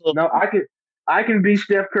 I can be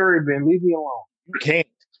Steph Curry, man. Leave me alone. You can't.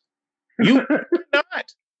 You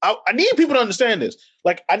not. I need people to understand this.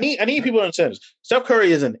 Like I need people to understand this. Steph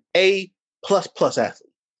Curry is an A athlete.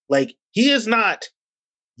 Like he is not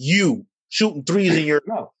you shooting threes in your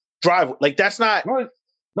no, driveway. Like that's not. no, he's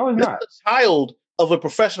This not. is a child of a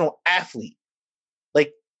professional athlete.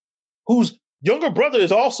 Like whose younger brother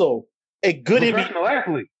is also a good Professional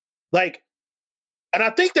athlete. Like, and I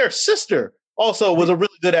think their sister also was a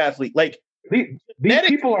really good athlete. Like these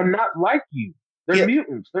people are not like you. They're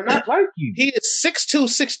mutants. They're not like you. He is 6'2",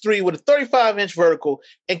 6'3", with a 35-inch vertical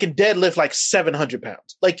and can deadlift like 700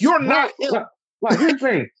 pounds. Like you're not him. Like here's the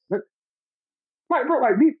thing. Like bro,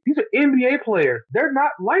 like these are NBA players. They're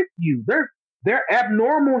not like you. They're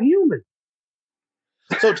abnormal humans.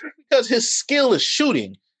 So just because his skill is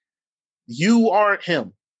shooting, you aren't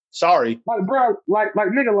him. Sorry. Like bro, like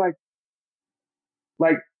nigga,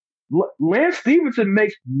 like Lance Stevenson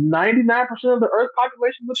makes 99% of the Earth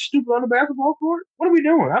population look stupid on the basketball court. What are we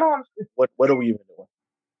doing? I don't understand. What are we even doing?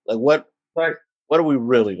 Like what are we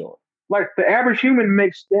really doing? Like the average human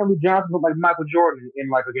makes Stanley Johnson look like Michael Jordan in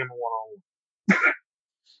like a game of 1-on-1.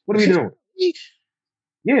 What are we doing?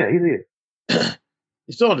 Yeah, he did.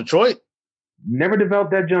 He's still in Detroit? Never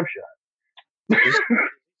developed that jump shot. He's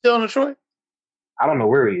still in Detroit? I don't know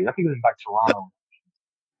where he is. I think he's in like Toronto.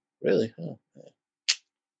 Really? Oh,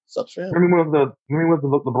 sucks for him. Remember was the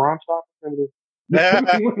LeBron stuff?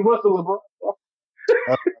 What's the LeBron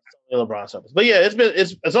stuff? LeBron stuff. But yeah,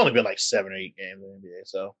 it's only been like 7 or 8 games in the NBA,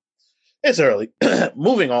 so it's early.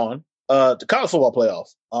 Moving on to college football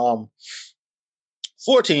playoff.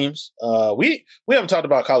 4 teams. We haven't talked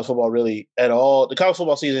about college football really at all. The college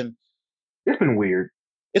football season. It's been weird.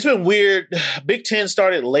 It's been weird. Big Ten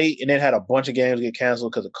started late and then had a bunch of games get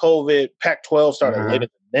canceled because of COVID. Pac-12 started later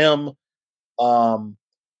than them.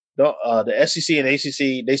 The SEC and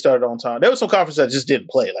ACC, they started on time. There was some conferences that just didn't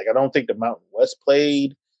play. Like I don't think the Mountain West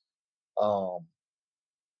played.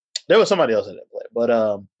 There was somebody else that didn't play, but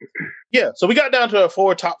yeah. So we got down to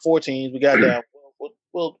our top 4 teams. We got down.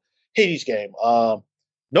 We'll hit each game.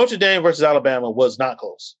 Notre Dame versus Alabama was not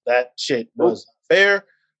close. That shit was not fair.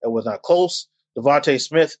 It was not close. Devontae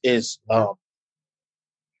Smith is.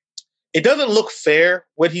 It doesn't look fair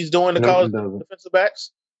what he's doing to college defensive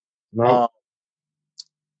backs. No.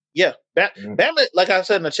 Yeah, Bama, like I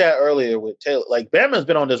said in the chat earlier with Taylor, like Bama's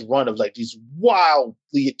been on this run of like these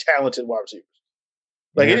wildly talented wide receivers.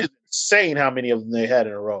 Like it is insane how many of them they had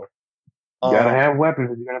in a row. You gotta have weapons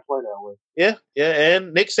if you're gonna play that way. Yeah,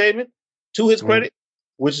 and Nick Saban, to his credit,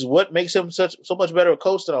 which is what makes him so much better a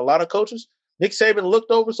coach than a lot of coaches. Nick Saban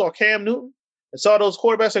looked over, saw Cam Newton, and saw those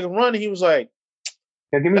quarterbacks that can run, and he was like,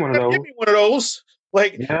 "Give me one of those. Give me one of those."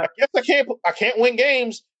 Like, I guess I can't win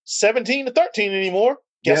games 17-13 anymore.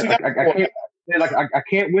 Guess I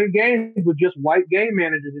can't win games with just white game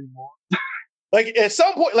managers anymore. Like at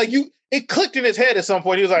some point, like it clicked in his head at some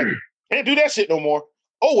point. He was like, "Can't do that shit no more."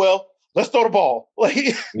 Oh well, let's throw the ball. Like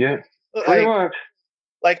pretty much.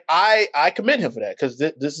 Like I commend him for that because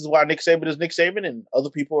this is why Nick Saban is Nick Saban, and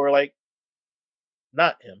other people are like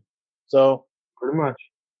not him. So pretty much.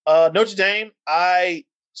 Notre Dame. I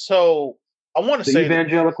want to say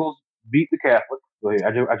evangelicals beat the Catholics.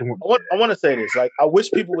 I want to say this. Like, I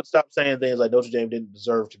wish people would stop saying things like Notre Dame didn't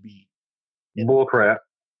deserve to be. Bull crap.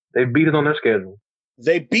 They beat it on their schedule.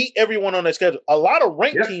 They beat everyone on their schedule. A lot of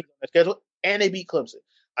ranked teams on their schedule, and they beat Clemson.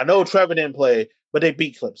 I know Trevor didn't play, but they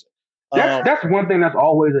beat Clemson. That's one thing that's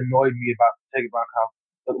always annoyed me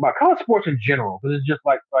about college sports in general, because it's just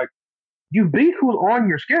like you beat who's on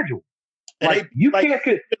your schedule. Like you can't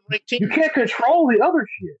control the other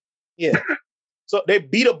shit. Yeah. So they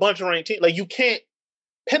beat a bunch of ranked teams. Like you can't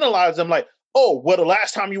penalize them. Like, oh, well, the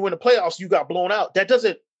last time you went to playoffs, you got blown out. That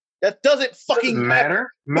doesn't fucking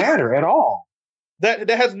matter at all. That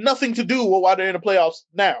has nothing to do with why they're in the playoffs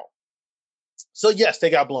now. So yes, they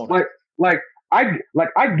got blown out. I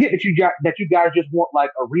get that you guys just want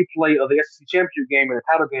like a replay of the SEC championship game and the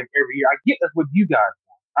title game every year. I get that's what you guys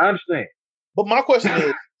want. I understand. But my question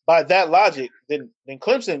is, by that logic, then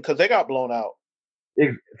Clemson, because they got blown out.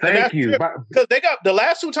 Thank you. Because they got the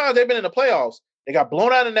last 2 times they've been in the playoffs, they got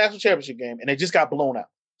blown out in the national championship game, and they just got blown out.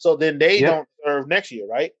 So then they don't deserve next year,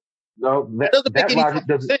 right? No, that doesn't make any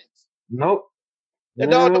sense. Nope.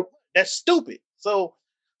 That's stupid. So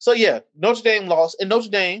yeah, Notre Dame lost, and Notre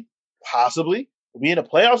Dame possibly will be in the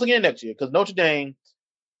playoffs again next year because Notre Dame.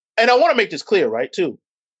 And I want to make this clear, right? Too,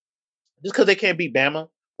 just because they can't beat Bama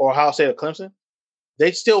or Ohio State or Clemson,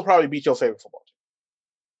 they still probably beat your favorite football team.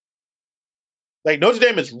 Like Notre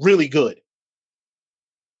Dame is really good.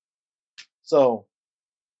 So,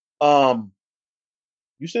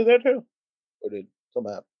 you said that too, or did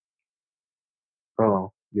something happen?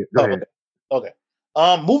 Oh, yeah. Oh, okay.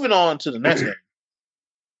 Moving on to the next game,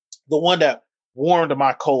 the one that warmed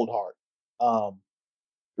my cold heart.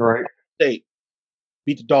 Right. State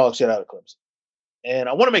beat the dog shit out of Clemson, and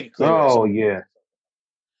I want to make it clear. Oh yeah.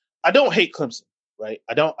 I don't hate Clemson, right?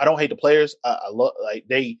 I don't hate the players. I love like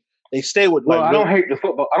they stay with. Well, like, I don't hate the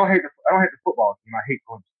football. I don't hate the football team. I hate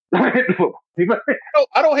Clemson. I hate the football team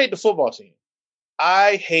I don't hate the football team.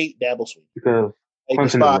 I hate Dabo Swinney because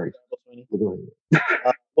Clemson is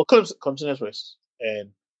racist. Well, Clemson is racist,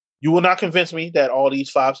 and you will not convince me that all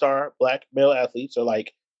these 5-star black male athletes are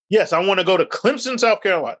like, yes, I want to go to Clemson, South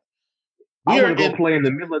Carolina. I want to go play in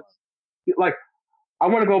the middle of, like, I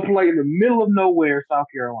want to go play in the middle of nowhere, South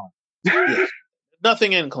Carolina. Yes.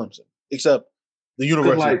 Nothing in Clemson except the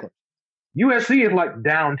University of Clemson. USC is like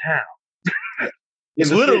downtown.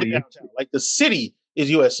 It's literally downtown. Like the city is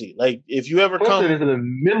USC. Like if you ever Clemson is in the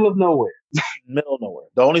middle of nowhere. Middle of nowhere.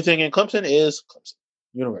 The only thing in Clemson is Clemson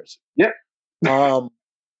University. Yep.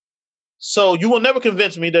 So you will never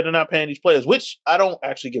convince me that they're not paying these players, which I don't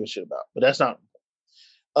actually give a shit about. But that's not.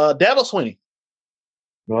 Dabo Swinney.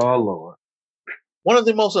 Oh Lord. One of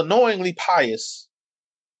the most annoyingly pious.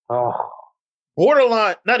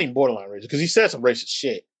 Borderline, not even borderline racist, because he said some racist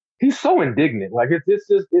shit. He's so indignant. Like it's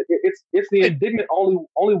the indignant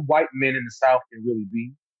only white men in the South can really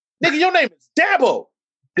be. Nigga, your name is Dabo.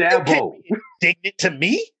 Dabo. You can't be indignant to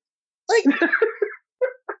me? Like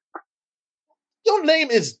your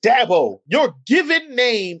name is Dabo. Your given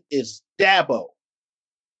name is Dabo.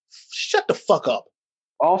 Shut the fuck up.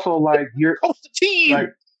 Also, like you're coach the team.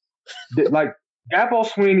 Like Dabo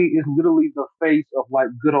Swinney is literally the face of like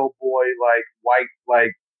good old boy, like white,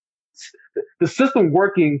 like the system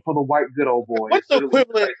working for the white good old boy. What's the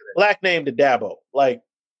equivalent black name to Dabo? Like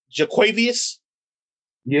Jaquavius?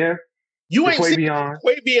 Yeah. You ain't seen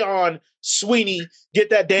Jaquavion Swinney get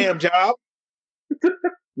that damn job.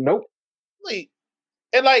 Nope.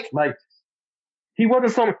 And like he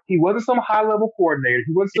wasn't some high level coordinator.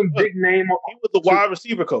 He wasn't some big name. He was the wide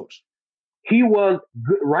receiver coach. He was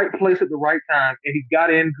good, right place at the right time, and he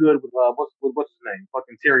got in good with what's his name?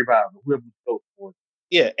 Fucking Terry Bowden, whoever was coach for.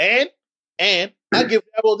 Yeah, and I give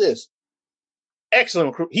Dabo this excellent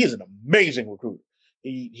recruit. He is an amazing recruiter.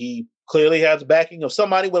 He clearly has the backing of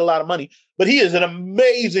somebody with a lot of money, but he is an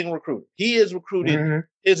amazing recruiter. He is recruited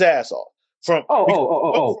his ass off. There's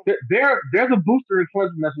a booster in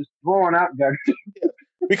Clemson that's just throwing out guys.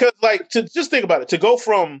 Because like to just think about it, to go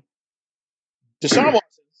from Deshaun Watson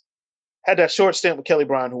had that short stint with Kelly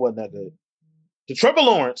Bryant who wasn't that good, to Trevor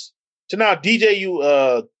Lawrence, to now DJ.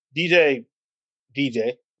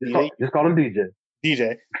 Just call him DJ.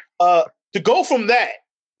 DJ. To go from that,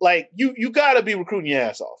 like you got to be recruiting your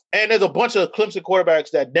ass off. And there's a bunch of Clemson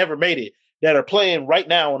quarterbacks that never made it that are playing right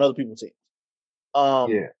now on other people's teams.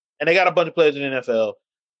 And they got a bunch of players in the NFL.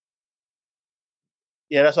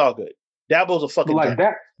 Yeah, that's all good. Dabo's a fucking like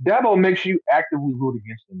that. Dabo makes you actively root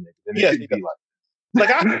against them niggas. And yes, be like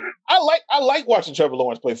I like watching Trevor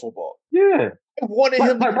Lawrence play football. Yeah, I wanted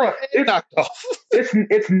him to get knocked off. It's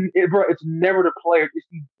never the player. It's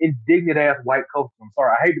the indignant ass white coach. I'm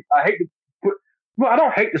sorry. I hate to put. Well, I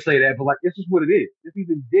don't hate to say that, but like it's just what it is. It's these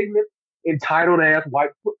indignant, entitled ass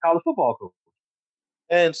white college football coach.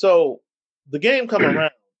 And so the game come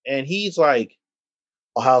around, and he's like,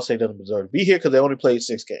 Ohio State doesn't deserve to be here because they only played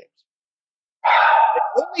 6 games.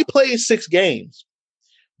 They only played 6 games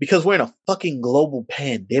because we're in a fucking global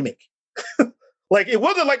pandemic. Like, it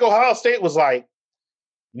wasn't like Ohio State was like,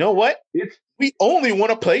 you know what? We only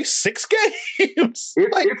want to play 6 games.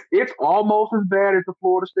 It's almost as bad as the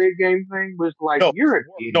Florida State game thing, but it's like, you're a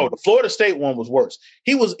kid. No, the Florida State one was worse.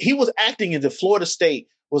 He was acting as if Florida State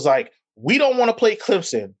was like, we don't want to play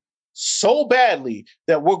Clemson so badly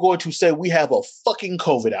that we're going to say we have a fucking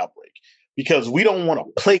COVID outbreak because we don't want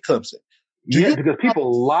to play Clemson. Because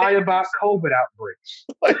people lie about COVID outbreaks.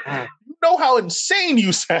 Like, you know how insane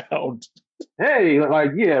you sound. Hey,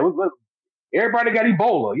 everybody got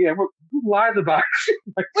Ebola. Yeah, who lies about it?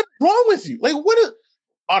 Like, what's wrong with you? Like, what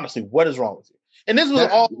is wrong with you? And this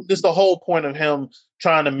was the whole point of him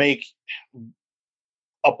trying to make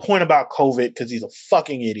a point about COVID because he's a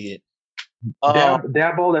fucking idiot.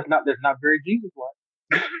 Dabo, that's not very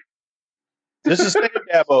Jesus-like. This is the same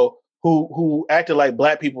Dabo who acted like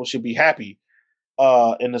black people should be happy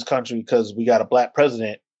in this country because we got a black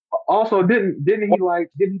president. Also, didn't he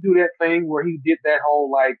do that thing where he did that whole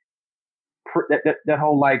like that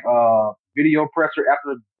whole like video presser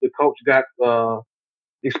after the coach got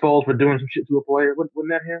exposed for doing some shit to a player? Wasn't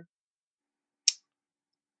that him?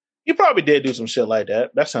 He probably did do some shit like that.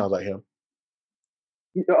 That sounds like him.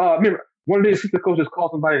 Remember, one of the assistant coaches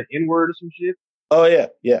called somebody an N-word or some shit? Oh yeah.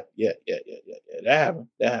 That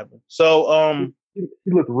happened. So He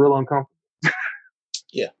looked real uncomfortable.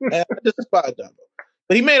 Yeah, I despise Dabo.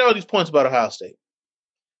 But he made all these points about Ohio State,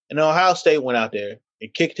 and Ohio State went out there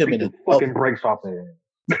and kicked him Beat in his the fucking brakes off there.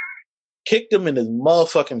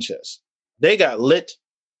 motherfucking chest. They got lit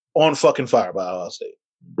on fucking fire by Ohio State.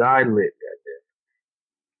 Die lit.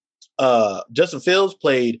 Justin Fields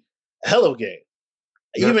played a hell of a game,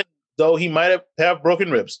 even though he might have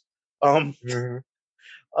broken ribs.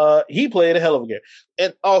 He played a hell of a game,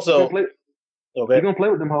 and also he's gonna play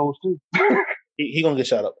with them hoes too. he gonna get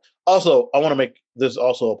shot up. Also, I want to make this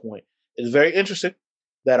also a point. It's very interesting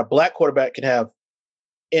that a black quarterback can have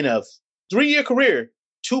in a 3-year career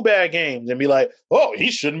 2 bad games and be like, "Oh,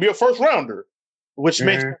 he shouldn't be a first rounder," which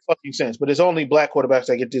makes no fucking sense. But it's only black quarterbacks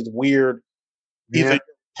that get this weird, either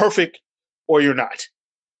perfect or you're not.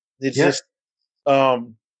 It's just,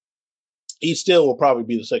 he still will probably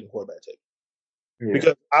be the second quarterback taken. Yeah.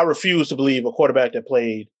 Because I refuse to believe a quarterback that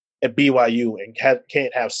played at BYU and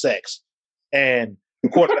can't have sex and the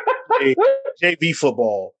quarterback that played JV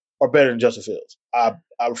football are better than Justin Fields. I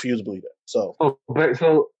refuse to believe that. So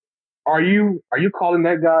are you calling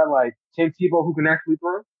that guy like Tim Tebow who can actually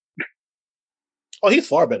throw? Oh, he's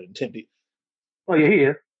far better than Tim Tebow. Oh yeah, he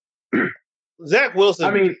is. Zach Wilson.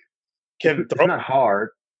 I mean, can it's not hard.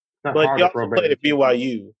 It's not but hard y'all to throw played at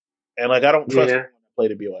BYU, and like I don't trust anyone that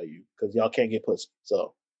played at BYU because y'all can't get pussy.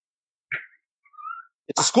 So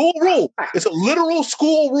it's a school rule. It's a literal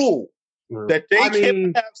school rule that they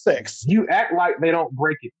can't have sex. You act like they don't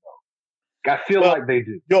break it though. I feel like they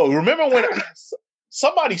do. Yo, remember when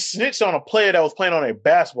somebody snitched on a player that was playing on a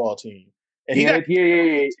basketball team? And he got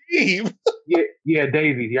team. Davies. Yeah,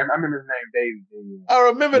 I remember his name, Davies. I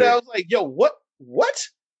remember that. I was like, yo, what?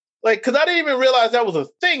 Like, because I didn't even realize that was a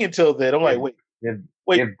thing until then. I'm like, wait.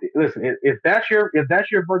 Listen, if that's your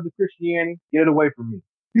version of Christianity, get it away from me.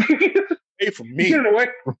 Away from me. Get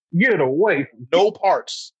it away. No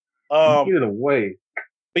parts. Get it away.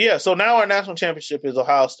 But yeah, so now our national championship is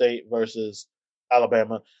Ohio State versus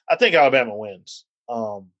Alabama. I think Alabama wins.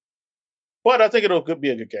 But I think it'll be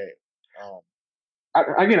a good game. I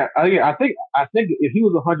think if he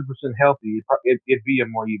was 100% healthy, it'd be a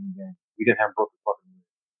more even game. We didn't have broken fucking ribs.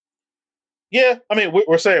 Yeah, I mean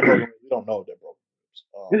we're saying broken ribs. We don't know if they're broken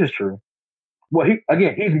ribs. This is true. Well, he's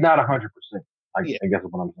not 100%. I guess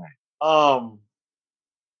is what I'm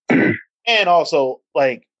saying. And also,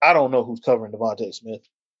 like, I don't know who's covering Devontae Smith.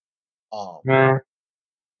 And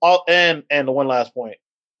the one last point.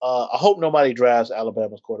 I hope nobody drafts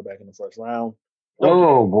Alabama's quarterback in the first round. Boy.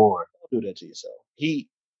 Don't do that to yourself. He's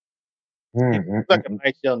like a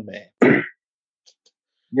nice young man.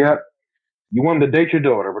 Yep. You wanted to date your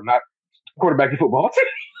daughter, but not quarterback in football.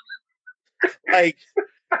 Like,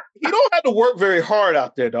 you don't have to work very hard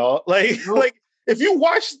out there, dog. Like if you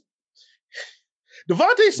watch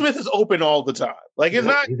Devontae Smith is open all the time. Like it's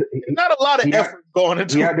not a lot of effort going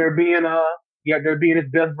into he out there being his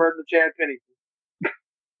best version of Chad Pennington.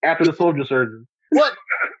 After the shoulder surgery. What?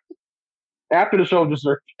 After the shoulder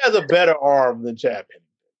surgery. He has a better arm than Chad Pennington.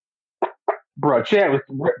 Bro, Chad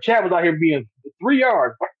was out here being 3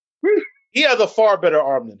 yards. He has a far better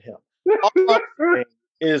arm than him. All I'm saying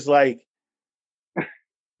is like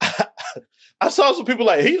I saw some people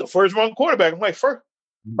like he's a first round quarterback. I'm like first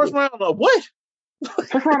round of what?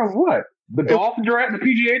 First round of what? The golf draft, the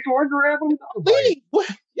PGA Tour draft? What?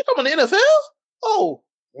 You talking about the NFL? Oh.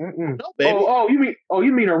 No, baby.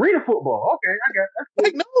 You mean arena football? Okay, I got that.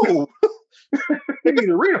 Like no. You mean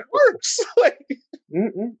arena works. Like,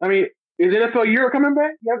 I mean, is NFL Euro coming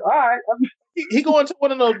back? Yeah, all right. He going to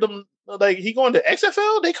one of them. Like he going to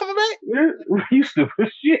XFL? They coming back? Yeah, you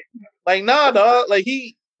stupid shit. Like nah, dog. Like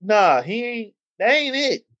he ain't. That ain't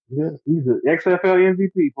it. Yeah, he's an XFL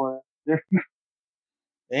MVP player. That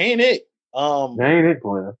ain't it. That ain't it,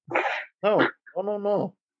 player. No.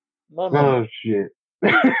 Oh shit.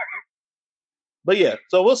 But yeah,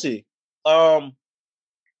 so we'll see. What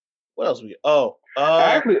else we got?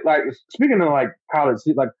 I actually like speaking of like college,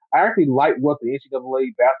 like I actually like what the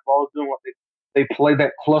NCAA basketball is doing. What they play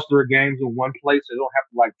that cluster of games in one place, so they don't have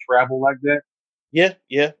to like travel like that. Yeah,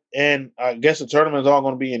 and I guess the tournament is all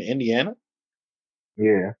going to be in Indiana.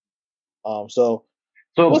 Yeah. So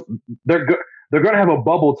they're going to have a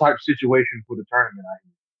bubble type situation for the tournament. I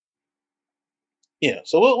think. Yeah,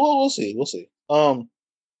 so we'll see.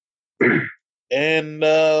 And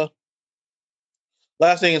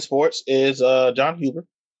last thing in sports is John Huber.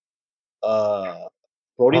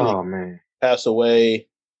 Brody Lee passed away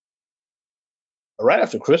right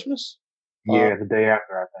after Christmas. Yeah, the day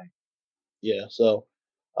after, I think. Yeah, so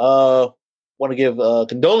want to give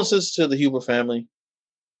condolences to the Huber family,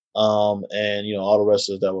 and all the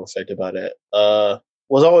wrestlers that were affected by that.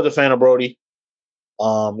 Was always a fan of Brody.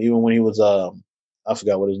 Even when he was I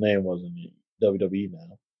forgot what his name was in WWE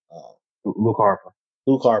now. Luke Harper.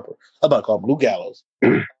 Luke Harper. I'm about to call him Luke Gallows.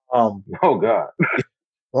 Oh God.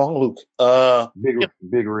 Wrong Luke.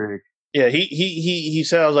 Big rig. Yeah, he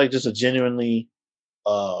sounds like just a genuinely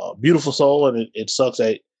beautiful soul, and it sucks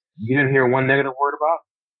that you didn't hear one negative word about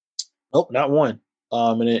it? Nope, not one.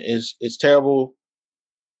 And it's terrible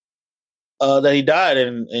that he died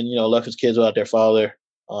and left his kids without their father.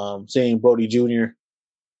 Seeing Brody Jr.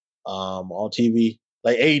 On TV,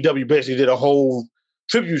 like AEW basically did a whole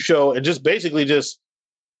tribute show and just basically just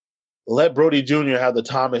let Brody Jr. have the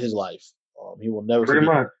time of his life. He will never pretty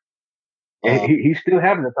forget. Much. And he's still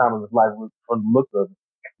having the time of his life from the look of it.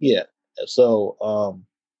 Yeah. So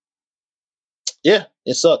yeah,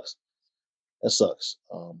 it sucks. That sucks.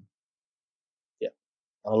 Yeah.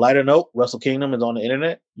 On a lighter note, Wrestle Kingdom is on the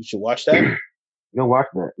internet. You should watch that. Go watch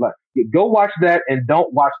that. Like, go watch that and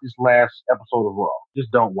don't watch this last episode of Raw.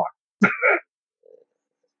 Just don't watch it.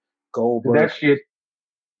 Goldberg. That shit,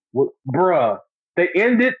 bruh. They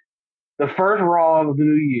ended the first Raw of the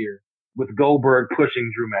new year with Goldberg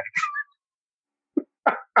pushing Drew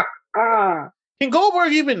McIntyre. Can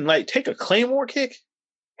Goldberg even take a Claymore kick?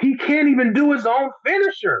 He can't even do his own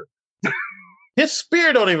finisher. His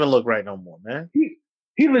spear don't even look right no more, man.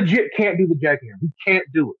 He legit can't do the jackhammer. He can't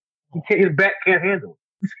do it. His back can't handle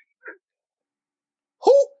it.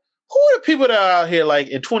 Who are the people that are out here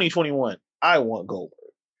in 2021? I want Goldberg.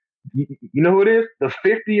 You know who it is? The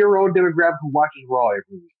 50-year-old demographic who watches Raw every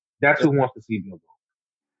week. That's who wants to see Bill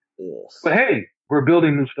Goldberg. But hey, we're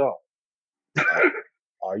building new stars.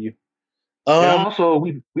 Are you? And also,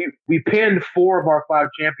 we pinned 4 of our 5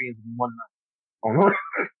 champions in one night.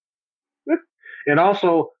 And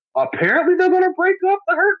also, apparently they're going to break up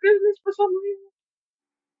the Hurt Business for some reason.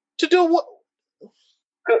 To do what?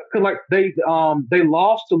 Cause they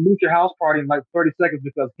lost to Lucha House Party in 30 seconds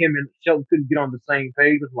because him and Shelton couldn't get on the same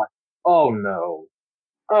page. It's like, oh no,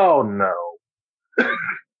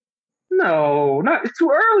 no, it's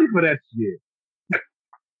too early for that shit.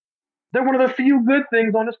 They're one of the few good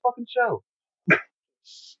things on this fucking show.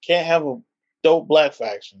 Can't have a dope black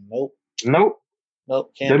faction. Nope.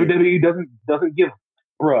 Can't WWE doesn't give,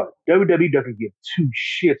 bruh. WWE doesn't give 2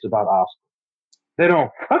 shits about Oscar. They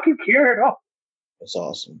don't fucking care at all. That's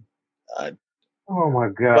awesome. Oh my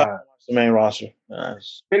god. The main roster.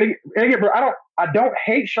 Nice. And again, bro, I don't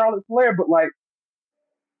hate Charlotte Flair, but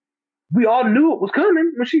we all knew it was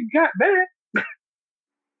coming when she got back.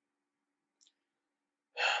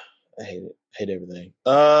 I hate it. Hate everything.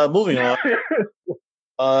 Moving on.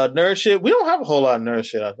 Nerd shit. We don't have a whole lot of nerd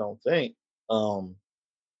shit, I don't think. I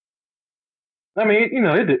mean,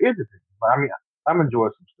 it depends. I mean, I'm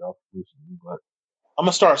enjoying some stuff recently, but I'm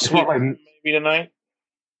gonna start Sweet maybe tonight.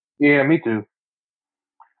 Yeah, me too.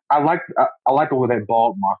 I like the way that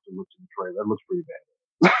bald monster looks in the trailer. That looks pretty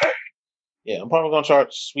bad. Yeah, I'm probably gonna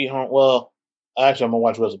start Sweet Home. Well, actually, I'm gonna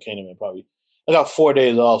watch Wrestle Kingdom and probably. I got 4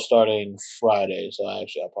 days off starting Friday, so I'll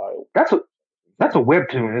probably. That's a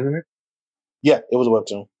webtoon, isn't it? Yeah, it was a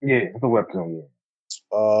webtoon. Yeah, it's a webtoon.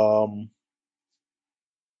 Yeah.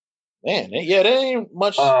 Man, yeah, there ain't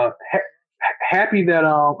much. Happy that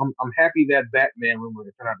I'm happy that Batman rumor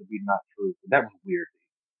turned out to be not true. That was weird.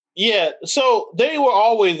 Yeah, so they were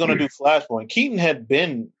always going to do Flashpoint. Keaton had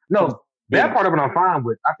been that part of it I'm fine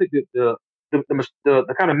with. I think that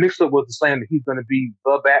the kind of mix up was saying that he's going to be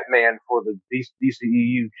the Batman for the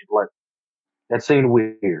DCEU. That seemed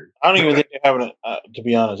weird. I don't even think they have it. To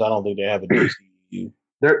be honest, I don't think they have a DCEU.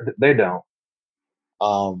 They don't.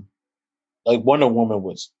 Wonder Woman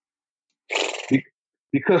was.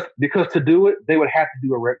 Because to do it, they would have to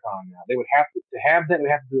do a retcon now. They would have to have that. They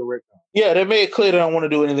have to do a retcon. Yeah, they made it clear they don't want to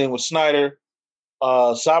do anything with Snyder.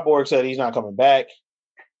 Cyborg said he's not coming back.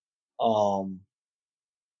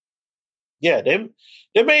 Yeah, they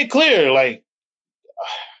made it clear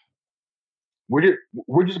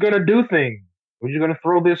we're just gonna do things. We're just gonna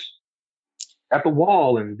throw this at the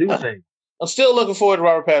wall and do things. I'm still looking forward to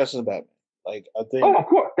Robert Pattinson's Batman. I think. Oh, of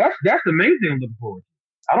course, that's the main thing I'm looking forward to.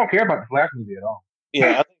 I don't care about the Flash movie at all.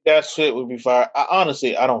 Yeah, I think that shit would be fire.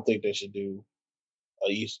 Honestly, I don't think they should do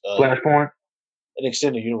Flashpoint, an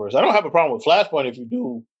extended universe. I don't have a problem with Flashpoint if you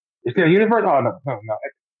do extended universe. Oh no.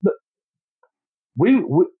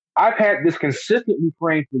 Look, I've had this consistent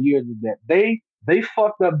refrain for years that they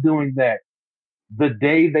fucked up doing that the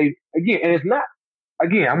day they and it's not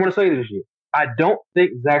again. I want to say this shit. I don't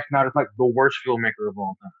think Zack Snyder's the worst filmmaker of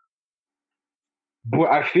all time, but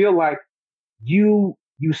I feel like you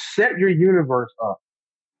set your universe up.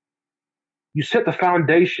 You set the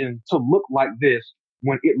foundation to look like this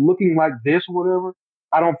when it looking like this or whatever,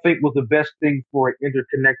 I don't think was the best thing for an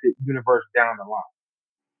interconnected universe down the line.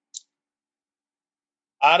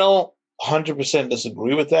 I don't 100%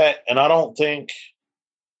 disagree with that, and I don't think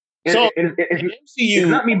so. It's MCU,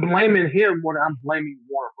 not me blaming him when I'm blaming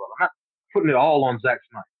Warner Brothers. I'm not putting it all on Zack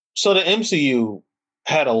Snyder. so the MCU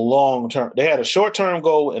had a long term. They had a short term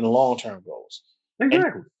goal and long term goals.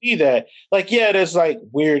 Exactly. And you see that, like, yeah, there's like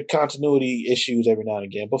weird continuity issues every now and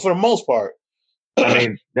again, but for the most part, I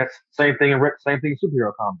mean, that's same thing in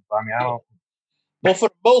superhero comics. I mean, I don't. But for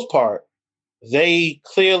the most part, they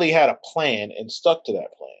clearly had a plan and stuck to that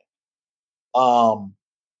plan.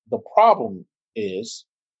 The problem is,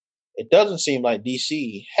 it doesn't seem like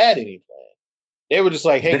DC had any plan. They were just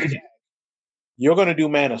like, "Hey, you're going to do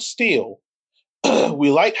Man of Steel.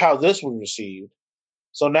 We like how this was received,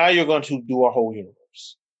 so now you're going to do our whole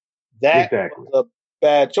universe." That was a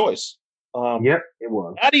bad choice. Yep, it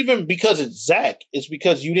was. Not even because it's Zack. It's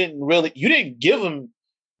because you didn't give him.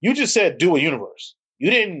 You just said do a universe.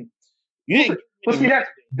 You didn't. But see,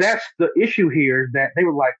 that's the issue here. That they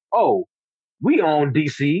were like, "Oh, we own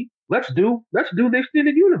DC. Let's do the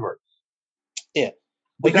extended universe." Yeah,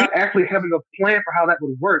 without actually having a plan for how that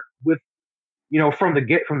would work with, from the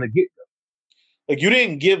get go. Like, you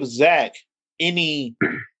didn't give Zack any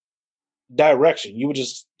direction. You were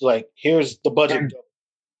just like, "Here's the budget,"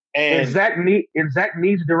 and Zack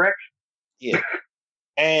needs direction. Yeah,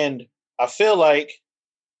 and I feel like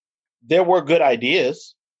there were good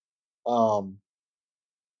ideas.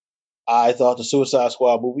 I thought the Suicide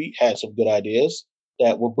Squad movie had some good ideas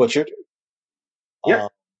that were butchered. Yeah.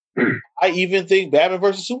 I even think Batman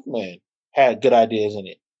versus Superman had good ideas in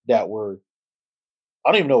it that were,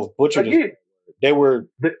 I don't even know if butchered. They were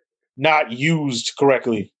not used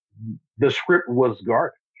correctly. The script was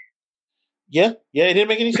garbage. Yeah, it didn't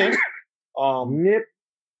make any sense. Yep.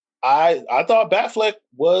 I thought Batfleck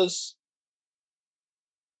was.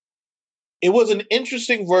 It was an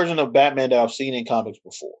interesting version of Batman that I've seen in comics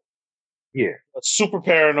before. Yeah, super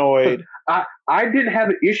paranoid. I didn't have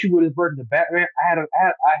an issue with his version of Batman. I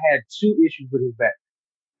had two issues with his Batman.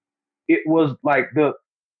 It was like the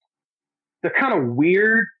kind of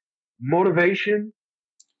weird motivation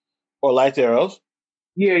or lack thereof.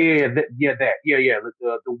 Yeah.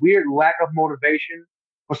 The weird lack of motivation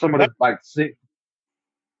for some of the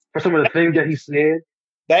things that he said.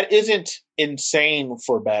 That isn't insane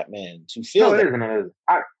for Batman to feel. No, it isn't.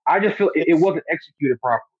 I just feel it wasn't executed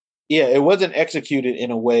properly. Yeah, it wasn't executed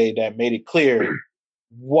in a way that made it clear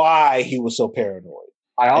why he was so paranoid.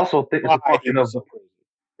 I also think it's a function of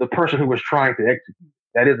the person who was trying to execute.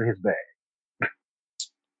 That isn't his bag.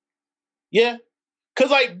 Yeah,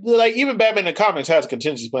 because like even Batman in the comics has a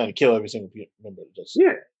contingency plan to kill every single member.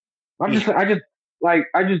 Yeah, I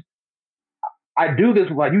do this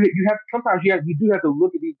like you have sometimes you do have to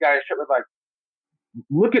look at these guys like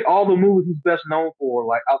look at all the movies he's best known for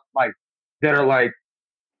like that are like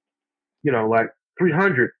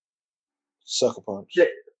 300 Sucker Punch.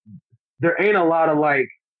 There ain't a lot of like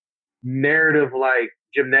narrative like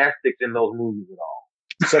gymnastics in those movies at all.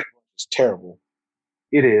 Sucker Punch is terrible.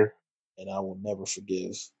 It is, and I will never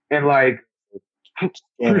forgive. And like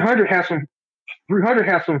 300 has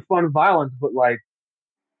some fun violence, but like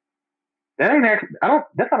that ain't actually.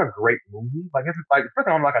 That's not a great movie. Like it's like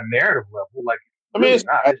especially on like a narrative level. Like I mean, it's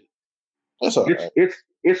not. That's all right.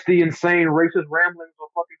 It's the insane racist ramblings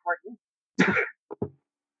of fucking Frank Miller.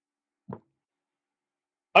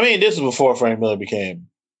 I mean, this is before Frank Miller became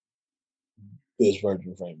this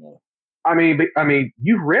version of Frank Miller. I mean,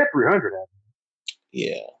 you've read 300, haven't you?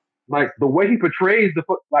 Yeah. Like the way he portrays the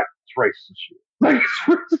like it's racist and shit. Like it's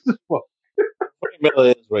racist as fuck. Frank Miller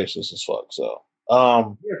is racist as fuck. So,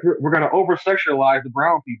 yeah, we're gonna over sexualize the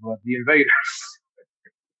brown people as the invaders.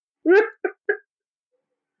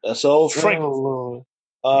 That's old Frank. Oh,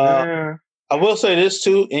 yeah. I will say this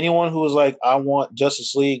too: anyone who is like, I want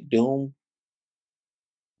Justice League Doom,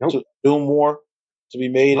 Doom War to be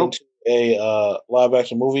made into a live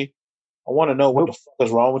action movie, I want to know what the fuck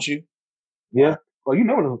is wrong with you. Yeah. Well,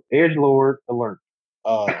 Edgelord alert.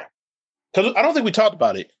 Because I don't think we talked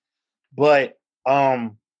about it, but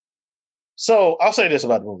so I'll say this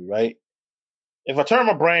about the movie, right? If I turn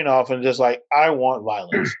my brain off and just like I want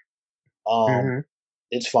violence,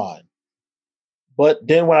 it's fine. But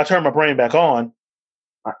then when I turn my brain back on,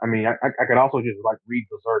 I mean, I could also just like read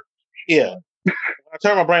Berserk. Yeah. When I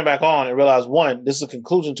turn my brain back on and realize, one, this is a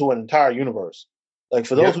conclusion to an entire universe. Like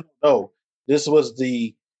for those who don't know, this was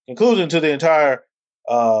the conclusion to the entire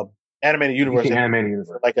animated universe.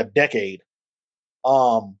 Like a decade.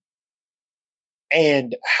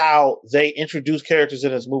 And how they introduced characters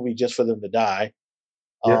in this movie just for them to die.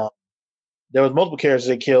 There was multiple characters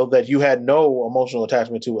they killed that you had no emotional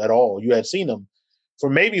attachment to at all. You had seen them for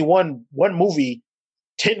maybe one movie,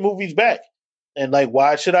 10 movies back. And like,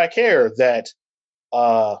 why should I care that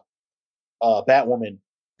uh, Batwoman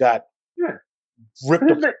got Yeah. ripped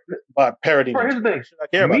apart by parody? Here's the thing. Why should I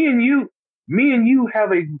care about Me and you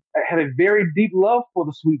have a very deep love for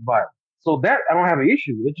the sweet violence. So that I don't have an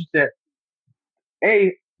issue with. It's just that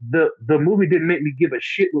the movie didn't make me give a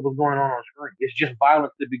shit what was going on screen. It's just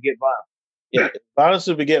violence to beget violence. Yeah, violence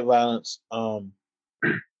to beget violence.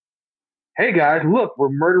 Hey guys, look, we're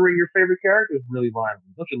murdering your favorite characters really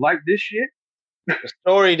violently. Don't you like this shit? The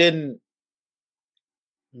story didn't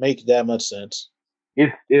make that much sense.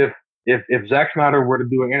 If Zack Snyder were to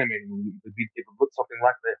do an animated movie, it would look something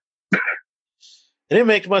like that. It didn't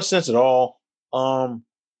make much sense at all. I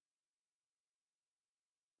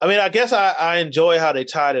mean, I guess I enjoy how they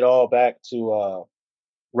tied it all back to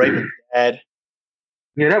Raven's dad.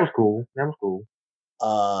 Yeah, that was cool. That was cool.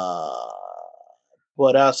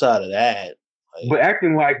 But outside of that, but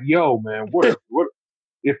acting like, yo, man, what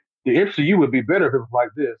if the MCU would be better if it was like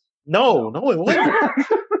this? No, it wasn't.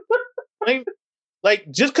 like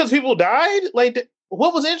just because people died, like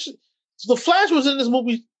what was interesting? The Flash was in this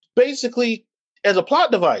movie basically as a plot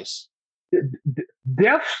device.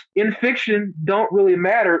 Deaths in fiction don't really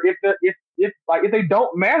matter if they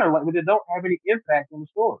don't matter, like they don't have any impact on the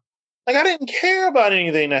story. Like I didn't care about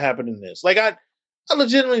anything that happened in this. Like I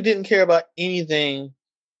legitimately didn't care about anything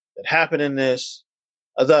that happened in this.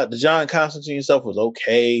 I thought the John Constantine stuff was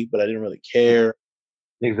okay, but I didn't really care.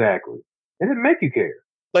 Exactly. It didn't make you care.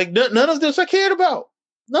 Like none of this I cared about.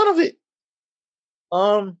 None of it.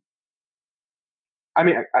 I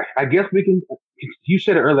mean, I guess we can. You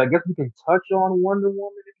said it earlier. I guess we can touch on Wonder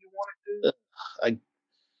Woman if you wanted to.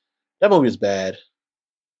 That movie is bad.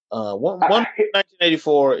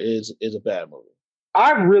 1984 is a bad movie.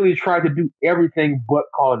 I've really tried to do everything but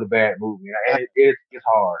call it a bad movie, and it's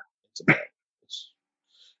hard. It's bad.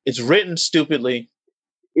 It's written stupidly.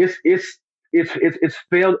 It's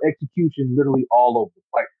failed execution literally all over.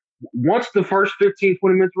 Like once the first 15,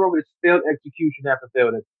 20 minutes are over, it's failed execution after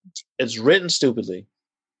failed execution. It's written stupidly.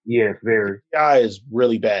 Yes, very. The CGI is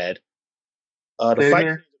really bad.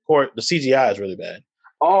 The CGI is really bad.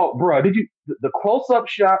 Oh, bro, did you the close-up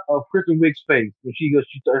shot of Kristen Wiig's face when she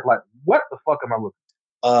starts like, what the fuck am I looking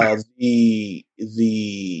at?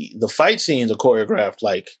 The fight scenes are choreographed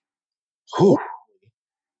like whew.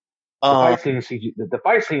 The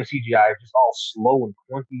fight scene CGI is just all slow and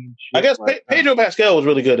clunky and shit. I guess Pedro Pascal was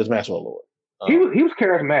really good as Maxwell Lord. He was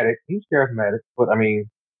charismatic. But I mean,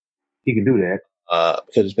 he can do that.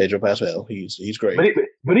 Because it's Pedro Pascal. He's great.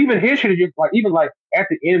 But even his shit is just like at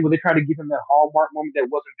the end when they try to give him that hallmark moment that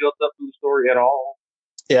wasn't built up through the story at all.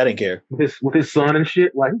 Yeah, I didn't care. With his son and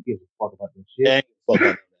shit, like who gives a fuck about this shit? Yeah, fuck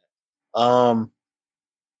about that.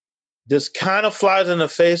 This kind of flies in the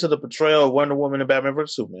face of the portrayal of Wonder Woman and Batman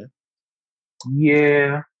vs Superman.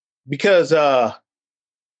 Yeah, because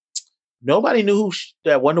nobody knew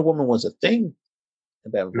that Wonder Woman was a thing.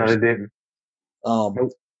 No, they didn't.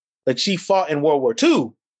 Nope. Like she fought in World War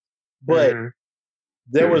II, but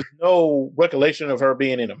there was no recollection of her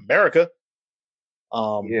being in America.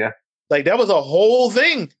 Yeah, like that was a whole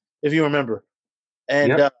thing, if you remember.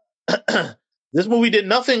 And this movie did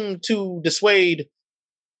nothing to dissuade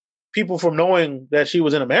people from knowing that she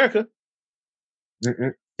was in America.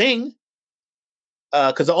 Thing.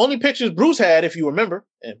 Because the only pictures Bruce had, if you remember,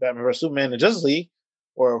 in Batman vs Superman and Justice League,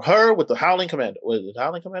 were her with the Howling Commando. Was it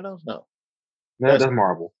Howling Commandos? No, that's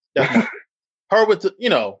Marvel. Her with the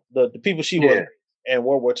people she was in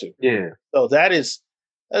World War II. Yeah. So that is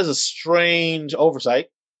a strange oversight.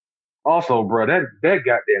 Also, bro, that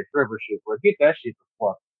goddamn Trevor shit, bro, get that shit the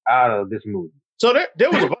fuck out of this movie. So there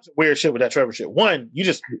was a bunch of weird shit with that Trevor shit. One, you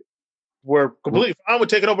just were completely fine with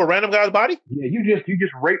taking over a random guy's body. Yeah, you just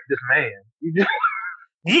raped this man.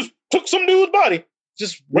 You just took some dude's body.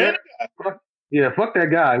 Just random guy. Yeah, fuck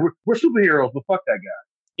that guy. We're superheroes, but fuck that guy.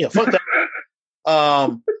 Yeah, fuck that guy.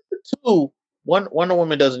 Two, Wonder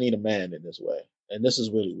Woman doesn't need a man in this way. And this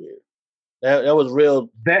is really weird. That was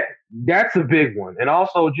real. That's a big one. And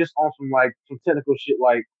also just on some technical shit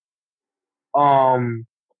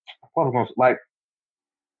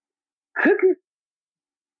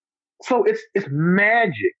so it's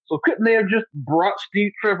magic. So couldn't they have just brought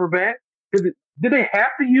Steve Trevor back? Did they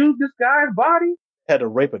have to use this guy's body? Had to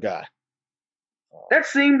rape a guy. That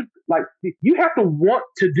seemed like you have to want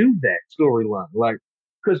to do that storyline,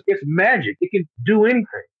 because it's magic. It can do anything.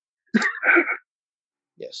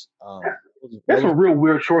 Yes. There's some real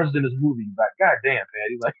weird choices in this movie. Like, goddamn,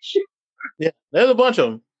 man. Like, shit. Yeah, there's a bunch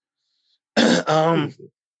of them. It's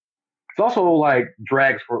also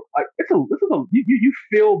drags for you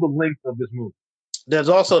feel the length of this movie. There's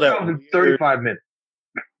also that 35 minutes.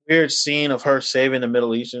 weird scene of her saving the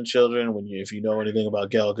Middle Eastern children. If you know anything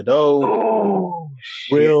about Gal Gadot, Oh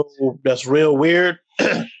shit! That's real weird.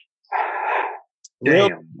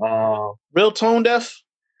 Damn. Real tone deaf.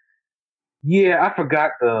 Yeah, I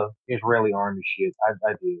forgot the Israeli army shit.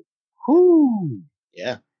 I did. Whoo.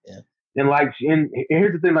 Yeah. And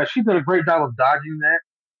here's the thing, like she's done a great job of dodging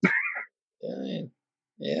that.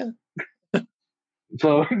 Yeah.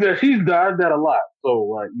 So she's dodged that a lot.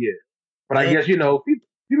 So yeah. But I guess female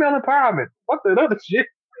empowerment. Fuck that other shit.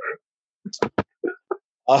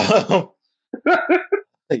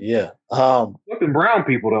 Yeah. Fucking brown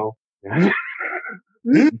people though.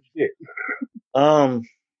 Shit.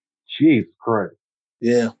 Jesus Christ.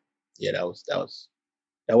 Yeah.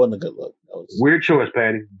 That wasn't a good look. That was weird choice,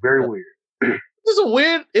 Patty. Very weird. It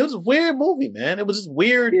was a weird movie, man. It was just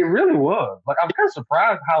weird. It really was. Like I'm kind of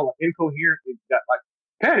surprised how incoherent it got. Like,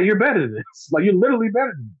 Patty, you're better than this. Like you're literally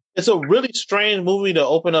better than this. It's a really strange movie to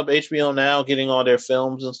open up HBO now, getting all their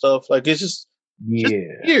films and stuff. Like it's just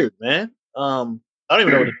weird, man. I don't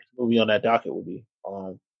even know what the next movie on that docket will be.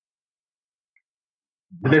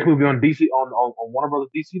 The next movie on DC on Warner Brothers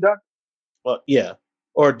DC docket? Well, yeah,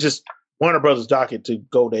 or just Warner Brothers docket to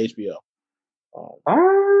go to HBO.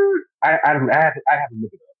 I'd have to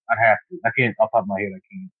look it up. I'd have to. I can't off the top of my head. I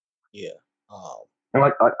can't. Yeah. And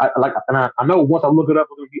I know once I look it up,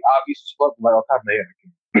 it's gonna be obvious as fuck. Like off the top of my head, I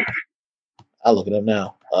can't. I'll look it up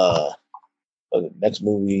now. Next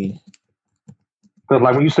movie. Because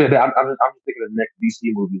like when you said that, I'm just thinking of the next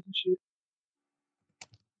DC movies and shit.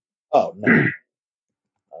 Oh no.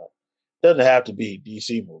 Doesn't have to be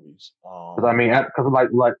DC movies. Because like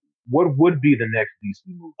what would be the next DC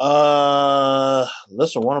movie?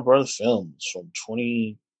 List of Warner Brothers films from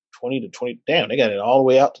 2020 to 20. Damn, they got it all the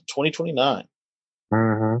way out to 2029.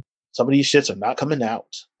 Mm-hmm. Some of these shits are not coming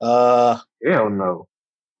out. Hell no.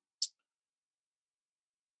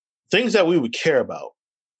 Things that we would care about.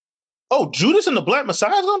 Oh, Judas and the Black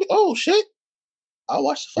Messiah is gonna be. Oh shit! I'll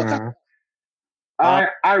watch the fuck out.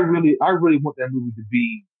 I really want that movie to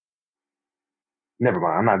be. Never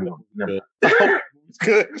mind. I'm not even. Never mind. It's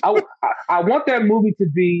good. I want that movie to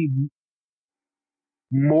be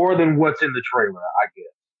more than what's in the trailer, I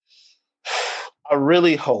guess. I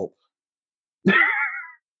really hope.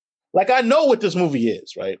 Like I know what this movie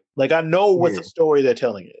is, right? Like I know what the story they're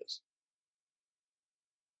telling is.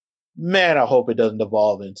 Man, I hope it doesn't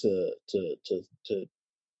devolve into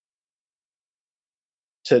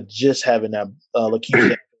to just having that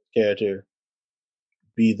Lakeith character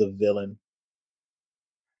be the villain.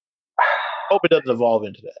 Hope it doesn't evolve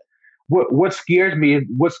into that. What scares me is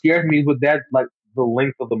with that, like the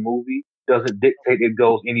length of the movie doesn't dictate it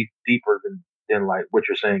goes any deeper than like what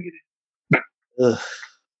you're saying it is.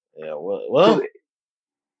 Yeah, well,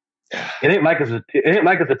 it ain't like it's a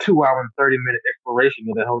 2 hour and 30-minute exploration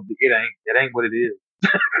of the whole. It ain't what it is.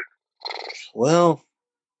 Well,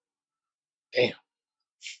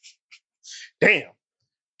 damn,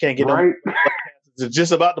 can't get right. It's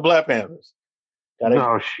just about the Black Panthers.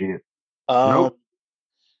 No shit. Nope.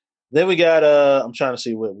 Then we got I'm trying to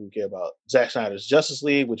see what we care about. Zack Snyder's Justice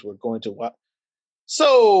League, which we're going to watch.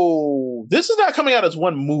 So this is not coming out as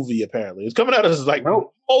one movie. Apparently, it's coming out as like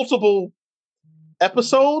multiple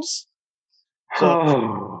episodes.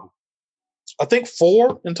 So I think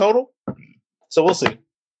 4 in total. So we'll see.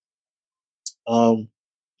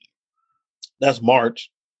 That's March.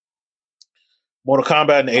 Mortal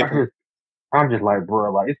Kombat in April. I'm just like,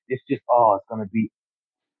 bro, like it's just it's gonna be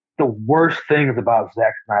the worst things about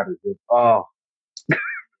Zack Snyder.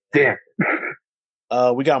 Damn.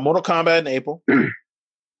 We got Mortal Kombat in April.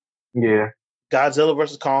 Yeah. Godzilla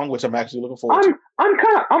vs. Kong, which I'm actually looking forward to.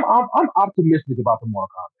 I'm optimistic about the Mortal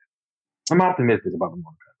Kombat. I'm optimistic about the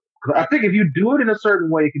Mortal Kombat because I think if you do it in a certain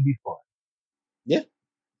way, it can be fun. Yeah.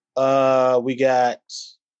 We got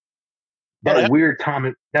that weird Tom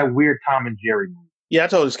and Jerry movie. Yeah, I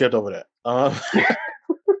totally skipped over that.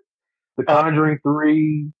 The Conjuring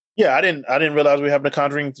 3. Yeah, I didn't realize we have The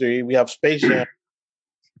Conjuring 3. We have Space Jam.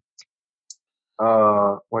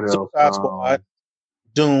 What else? Suicide Squad.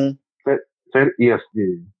 Doom. Yes,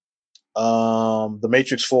 dude. The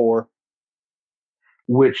Matrix 4.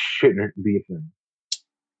 Which shouldn't be a thing.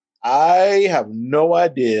 I have no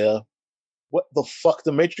idea what the fuck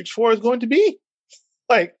the Matrix 4 is going to be.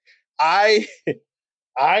 Like, I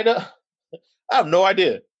have no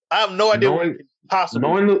idea. I have no idea what it's possible.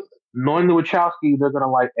 Knowing the Wachowski, they're gonna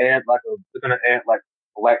add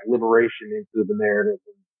Black liberation into the narrative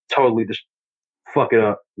and totally just fuck it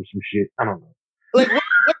up with some shit. I don't know. Like what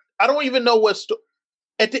I don't even know what.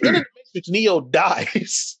 At the end of the Matrix, Neo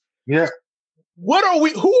dies. Yeah. Who are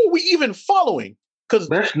we even following? Because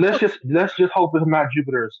let's just hope it's not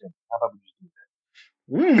Jupiter Ascending. How about we just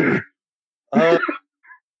do that? uh,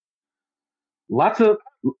 Lots of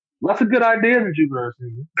good ideas in Jupiter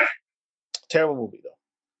Ascending. terrible movie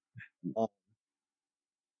though.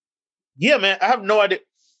 Yeah, man, I have no idea.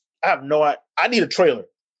 I need a trailer.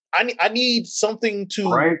 I need something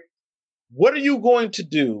to. Right. What are you going to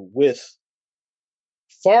do with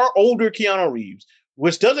far older Keanu Reeves?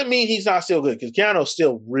 Which doesn't mean he's not still good, because Keanu's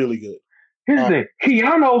still really good. Here's the thing: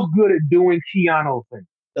 Keanu's good at doing Keanu things.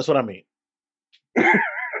 That's what I mean.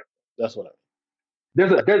 That's what I mean.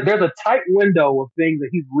 There's a tight window of things that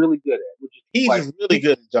he's really good at. Which is he's like, really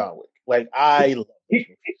good at John Wick. Like I love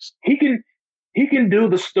he can do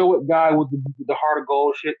the stoic guy with the heart of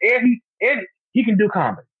gold shit, and he can do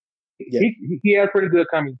comedy. Yeah. He has pretty good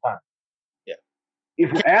comedy time. Yeah.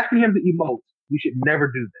 If we're asking him to emote, we should never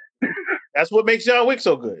do that. That's what makes John Wick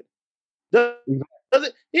so good. Does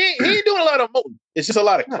it? He ain't doing a lot of emoting. It's just a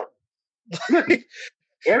lot of.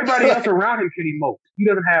 Everybody else around him can emote. He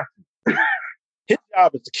doesn't have to. His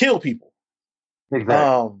job is to kill people.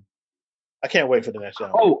 Exactly. I can't wait for the next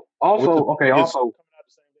job. Oh, also,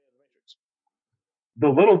 The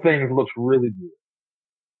Little Things looks really good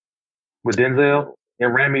with Denzel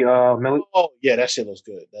and Rami Malek. Oh yeah, that shit looks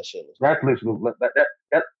good. That shit looks.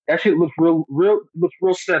 That shit looks real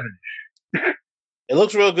 7-ish. It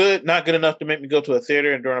looks real good. Not good enough to make me go to a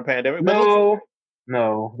theater during a pandemic. No,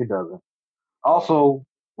 it doesn't. Also,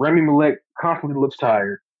 Rami Malek constantly looks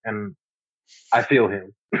tired, and I feel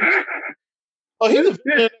him. Oh, he's in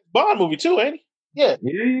the Bond movie too, ain't he? Yeah.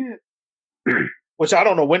 Yeah. Which I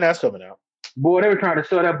don't know when that's coming out. Boy, they were trying to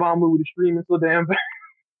sell that Bond movie to streaming so damn bad.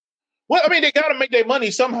 Well, I mean, they got to make their money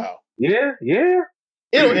somehow. Yeah.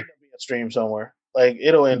 It'll end up being streamed somewhere. Like,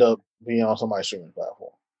 it'll end up being on somebody's streaming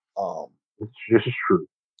platform. This is true.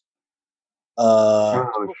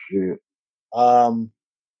 Oh shit.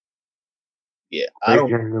 Yeah, I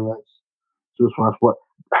don't. What?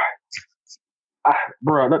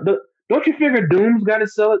 Bro, don't you figure Doom's got to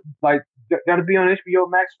sell it? Like, got to be on HBO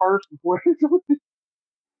Max first before.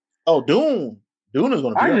 Oh, Doom is going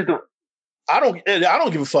to be. I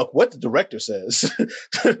don't give a fuck what the director says.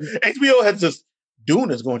 HBO has this.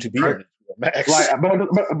 Dune is going to be on HBO Max. Like,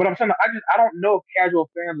 but I'm saying, I don't know if casual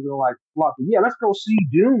fans are going to like flock. Yeah, let's go see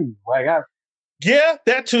Dune. Like, yeah,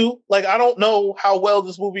 that too. Like, I don't know how well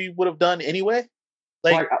this movie would have done anyway.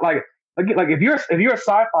 Like if you're a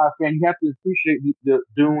sci-fi fan, you have to appreciate the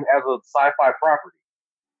Dune as a sci-fi property.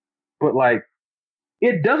 But like,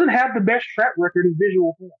 it doesn't have the best track record in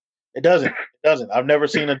visual form. It doesn't. I've never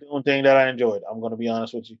seen a Dune thing that I enjoyed. I'm going to be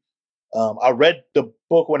honest with you. I read the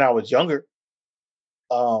book when I was younger.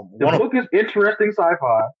 The book is interesting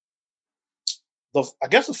sci-fi. I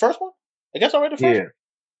guess the first one. I guess I read the first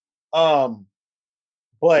one.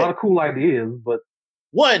 But a lot of cool ideas, but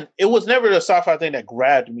one, it was never the sci-fi thing that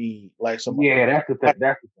grabbed me like some. Yeah, that's the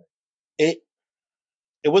thing.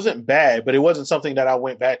 It wasn't bad, but it wasn't something that I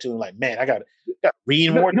went back to and like, man, I got to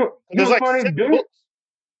read more. It's like funny.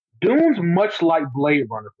 Dune's much like Blade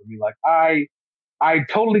Runner for me. Like I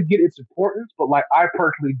totally get its importance, but like I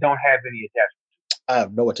personally don't have any attachment. I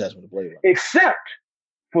have no attachment to Blade Runner, except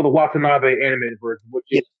for the Watanabe animated version, which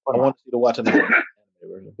is I want to see the Watanabe animated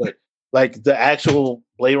version, but like the actual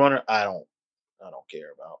Blade Runner, I don't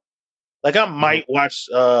care about. Like I might watch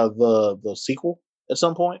the sequel at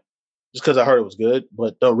some point just because I heard it was good,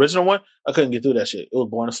 but the original one, I couldn't get through that shit. It was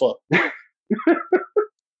boring as fuck.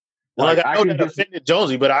 Like I know that offended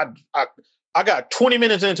Jonesy, but I got 20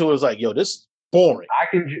 minutes into it. It was like, yo, this is boring.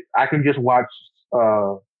 I can just watch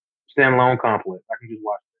Standalone Complex. I can just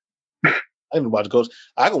watch it. I can watch Ghost.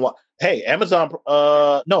 I can watch. Hey, Amazon.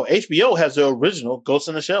 No, HBO has the original Ghost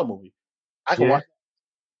in the Shell movie. I can watch.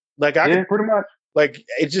 Like pretty much. Like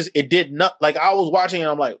it did not. Like I was watching and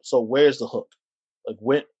I'm like, so where's the hook? Like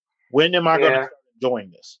when am I going to start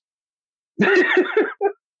enjoying this?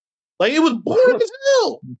 Like it was boring as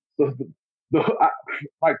hell.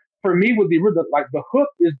 Like for me with the original, like the hook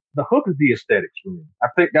is the aesthetics for me. I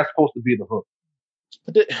think that's supposed to be the hook.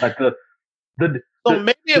 Like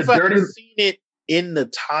maybe if I had seen it in the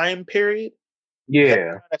time period,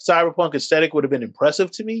 that cyberpunk aesthetic would have been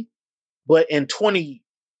impressive to me. But in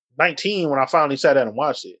 2019, when I finally sat down and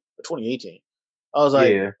watched it, or 2018, I was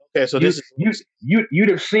like, okay, so you'd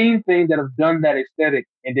have seen things that have done that aesthetic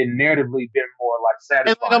and then narratively been more like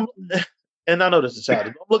satisfying. And I know this is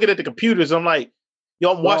childish. I'm looking at the computers. I'm like,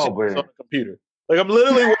 yo, I'm watching this on the computer. Like I'm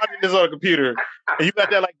literally watching this on a computer, and you got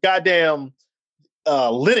that like goddamn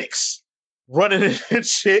Linux running and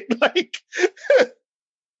shit.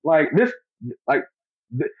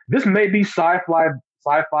 This may be sci-fi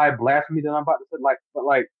blasphemy that I'm about to say. Like, but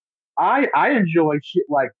like I enjoy shit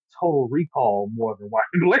like Total Recall more than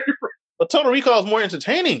watching Blade Runner. But Total Recall is more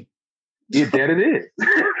entertaining. That it is.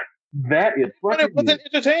 That is But fucking it wasn't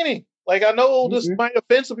entertaining. Like I know this Mm-mm. might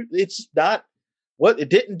offend some people. It's not what it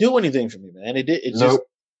didn't do anything for me, man. It did. Nope.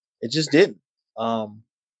 It just didn't. Um,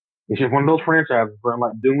 It's just one of those franchises, bro.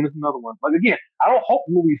 Like Dune is another one. Like again, I don't hope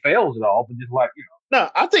the movie fails at all, but just like no,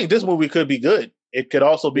 I think this movie could be good. It could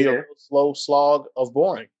also be a Yeah. real slow slog of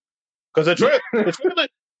boring. Because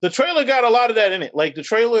the trailer got a lot of that in it. Like the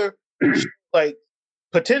trailer, like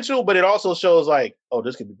potential, but it also shows like, oh,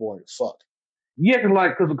 this could be boring as fuck. Yeah, because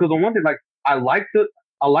on one thing, like I like the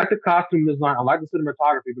costume design, I like the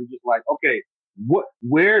cinematography, but it's just like, okay,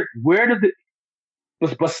 where does it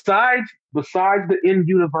besides the in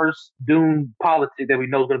universe Dune politics that we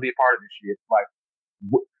know is going to be a part of this shit, like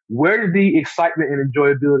where did the excitement and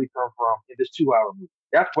enjoyability come from in this 2 hour movie?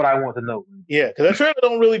 That's what I want to know. Yeah, because that trailer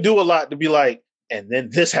don't really do a lot to be like, and then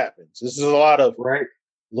this happens. This is a lot of Right?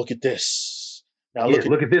 look at this. Now Yeah,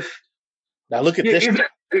 look at this. Now look at Yeah, this.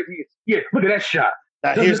 yeah, look at that shot.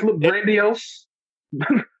 Now Doesn't here's this look grandiose?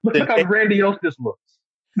 Look how grandiose this looks.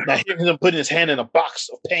 now here's him putting his hand in a box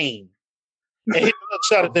of pain. And here's another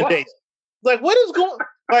shot at the day. Like, what is going?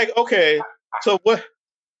 Like, okay, so what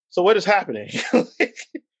is happening?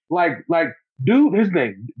 like, dude, his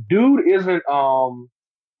name, dude, isn't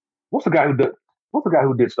what's the guy who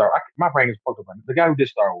did Star? My brain is fucked up. The guy who did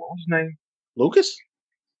Star Wars. What's his name? Lucas?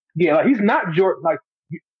 Yeah, like he's not George. Like,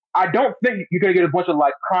 I don't think you're gonna get a bunch of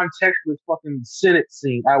like contextless fucking Senate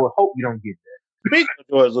scene. I would hope you don't get that. Speaking of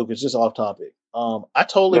George Lucas, just off topic. I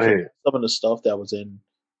totally forgot some of the stuff that was in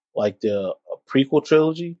like the prequel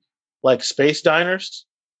trilogy, like Space Diners.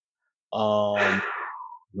 Like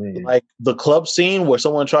the club scene where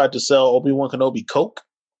someone tried to sell Obi-Wan Kenobi Coke.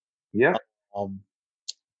 Yeah.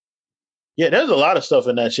 Yeah, there's a lot of stuff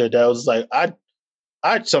in that shit that was like I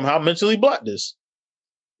somehow mentally blocked this.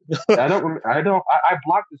 I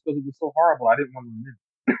blocked this because it was so horrible. I didn't want to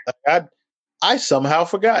remember. I somehow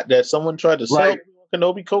forgot that someone tried to sell Obi-Wan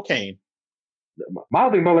Kenobi cocaine. My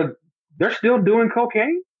thing about it, they're still doing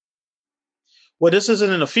cocaine? Well, this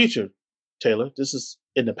isn't in the future, Taylor. This is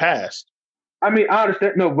in the past. I mean, I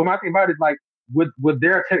understand. No, but my thing about it is like with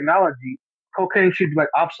their technology, cocaine should be like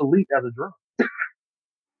obsolete as a drug.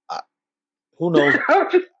 Who knows?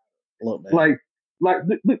 Look, man. Like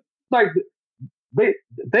they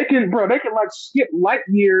can like skip light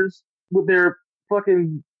years with their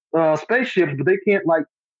fucking spaceships, but they can't like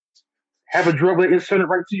have a drug that insert it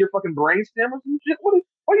right to your fucking brain stem or some shit. Why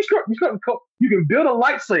you starting coke? You can build a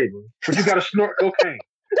lightsaber, but you got to snort cocaine.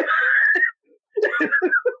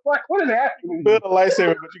 Like, what is happening? Build a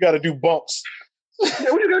lightsaber, but you got to do bumps.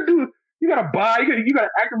 Yeah, what you got to do? You got to buy. You got to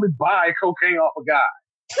actively buy cocaine off a guy.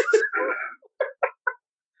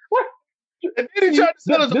 What? And then he tried to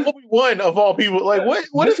sell us Obi-Wan of all people. Like, what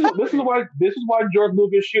this is why George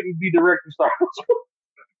Lucas shouldn't be directing Star Wars.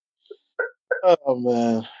 Oh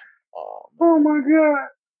man. Oh my god.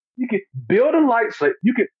 You can build a lightsaber.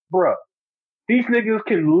 These niggas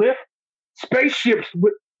can lift spaceships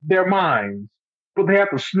with their minds, but they have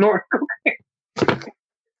to snort cocaine.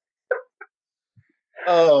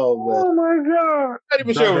 Oh man. Oh my god. I'm not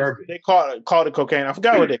even sure they called it cocaine. I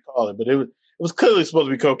forgot what they called it, but it was clearly supposed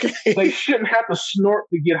to be cocaine. They shouldn't have to snort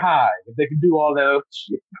to get high if they can do all that other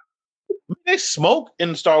shit. They smoke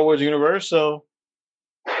in the Star Wars universe, so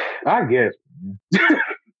I guess.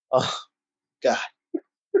 Oh God.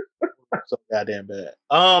 So goddamn bad.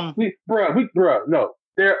 No.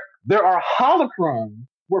 There are holocrons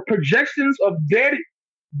where projections of dead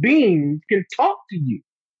beings can talk to you.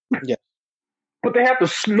 Yeah. But they have to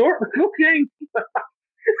snort the cocaine.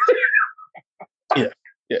 Yeah.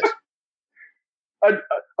 Yes.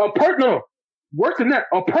 Worse than that,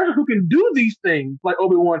 a person who can do these things like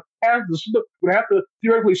Obi-Wan would have to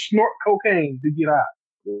theoretically snort cocaine to get out.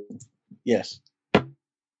 Yes.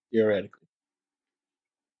 Theoretically,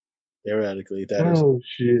 that is. Oh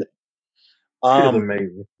shit! It's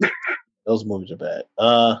amazing. Those movies are bad.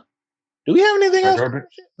 Do we have anything else?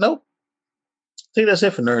 Nope. I think that's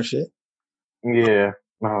it for nerd shit. Yeah.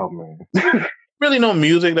 Oh man. Really, no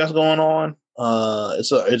music that's going on.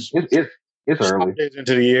 It's early. Days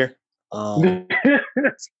into the year. So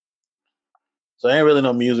ain't really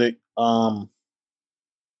no music. And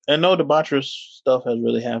no debaucherous stuff has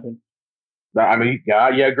really happened. I mean,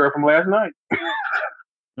 girl from last night.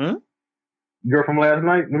 Girl from last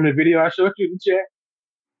night. Remember the video I showed you in the chat?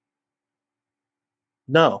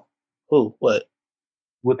 No. Who? What?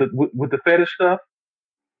 With the fetish stuff?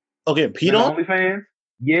 Okay, Pete on OnlyFans?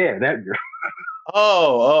 Yeah, that girl.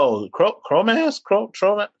 Chromass?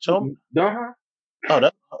 Uh-huh.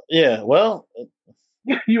 Oh, yeah. Well,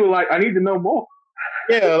 You were like, I need to know more.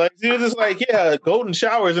 Yeah, like she was just like, yeah, golden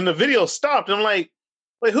showers, and the video stopped. I'm like,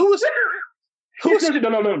 wait, who was? No. She was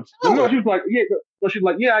like, yeah. No, she's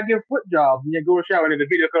like, yeah, I give foot jobs, and you go to shower, and then the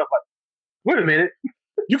video cut off. Like, wait a minute,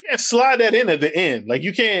 You can't slide that in at the end. Like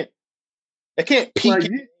you can't. I can't peek like,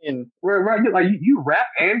 in. right? Like you rap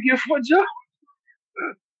and give foot jobs.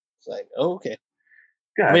 It's like, oh, okay.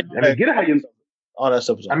 God, I mean, get it how you. All that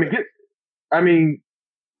stuff was. I mean,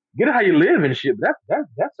 get it how you live and shit. But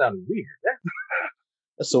that sounded weird.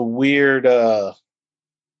 That's a weird. It's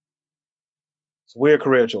a weird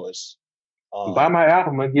career choice. Buy my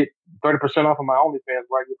album and get 30% off of my OnlyFans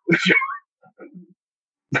right here.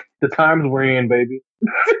 The times we're in, baby.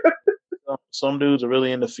 Some dudes are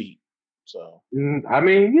really into feet. So I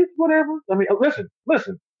mean, it's whatever. I mean,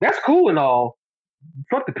 listen. That's cool and all.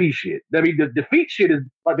 Fuck the pee shit. I mean, the feet shit is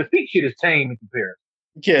tame in comparison.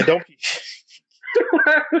 Yeah, don't.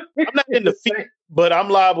 I'm not into feet, but I'm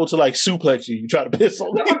liable to like suplex you. You try to piss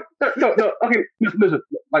on me. No. Okay, listen.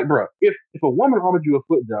 Like, bro, if a woman offered you a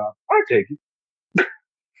foot job, I'd take it.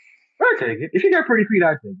 I'd take it. If she got pretty feet,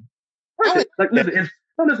 I'd take it. Like, listen.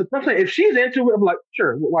 I'm saying if she's into it, I'm like,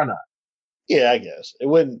 sure, why not? Yeah, I guess it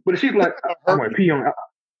wouldn't. But if she's like, I'm gonna pee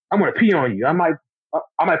on you. I might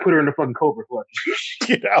put her in the fucking Cobra clutch.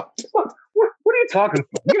 Get out. What are you talking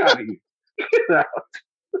for? Get out of here. Get out.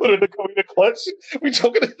 Put her in the clutch. We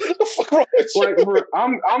talking the fuck wrong with you? Like, bro,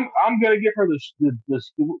 I'm gonna give her the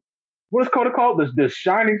what is called the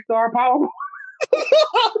shining star power.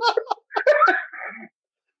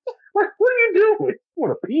 What are you doing? You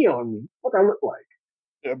want to pee on me? What do I look like?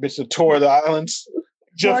 Yeah, bitch, a tour of the islands.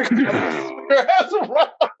 Just your ass around.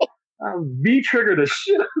 I'll V-trigger the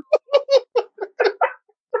shit.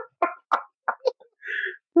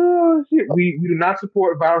 Oh shit! We do not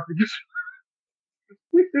support violence against.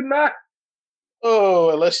 We do not.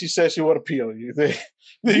 Oh, unless she says she want to pee on you, then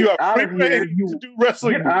you are out of here. to do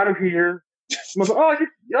wrestling. Get out of here.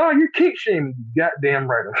 You're kink shaming. Goddamn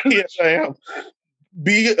right. Yes, I am.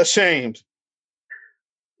 Be ashamed.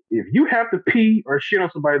 If you have to pee or shit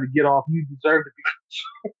on somebody to get off, you deserve to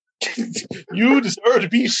be. You deserve to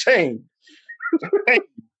be shamed.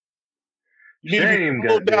 You need to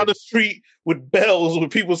go down the street with bells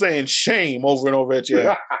with people saying shame over and over at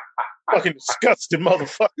you. Fucking disgusting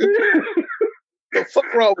motherfucker. The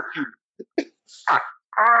fuck wrong with you?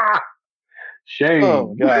 Shame.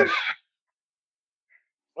 Oh my gosh.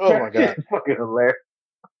 Oh my god. It's fucking hilarious.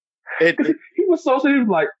 He was so serious,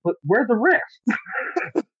 like, but where's the rest?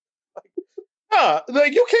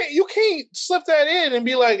 Like you can't slip that in and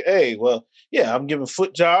be like, hey, well, yeah, I'm giving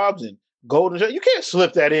foot jobs and golden jobs. You can't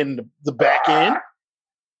slip that in the back end.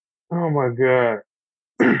 Oh my god.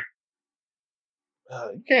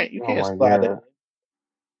 You can't slide that.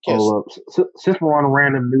 Since we're on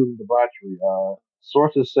random news and debauchery,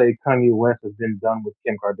 sources say Kanye West has been done with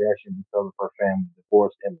Kim Kardashian because of her family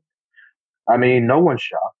divorce imminent. I mean, no one's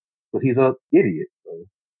shocked, but he's an idiot. So.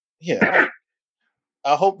 Yeah,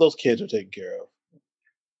 I hope those kids are taken care of.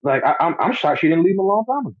 Like, I'm shocked she didn't leave him a long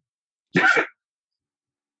time ago.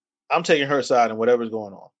 I'm taking her side in whatever's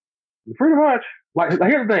going on. Pretty much. Like,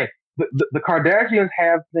 here's the thing: the Kardashians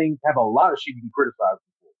have a lot of shit to be criticized for.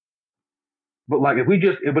 But like, if we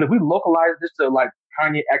localize this to like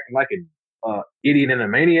Kanye acting like an idiot and a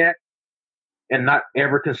maniac, and not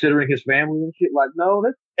ever considering his family and shit, like, no,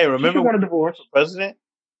 hey, remember when a divorce president?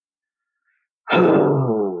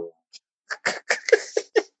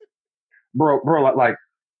 bro, like,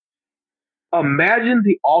 imagine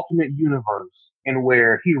the alternate universe in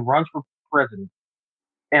where he runs for president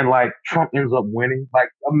and like Trump ends up winning. Like,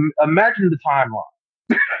 imagine the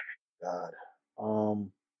timeline. God,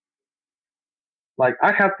 like,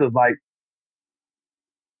 I have to like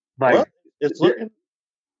what? It's looking.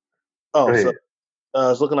 Oh, so,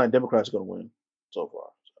 it's looking like Democrats are going to win so far.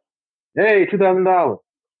 So. Hey, $2,000.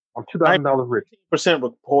 I'm $2,000 rich. %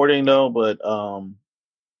 reporting though, but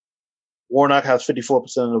Warnock has 54%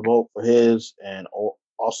 of the vote for his, and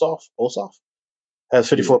Ossoff has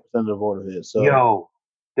 54% of the vote of his. So, yo,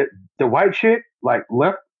 the white chick, like,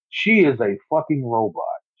 left, she is a fucking robot.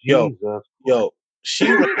 Jesus. Yo,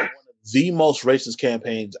 she was one of the most racist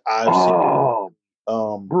campaigns I've seen.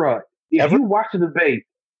 Bruh, if you watch the debate,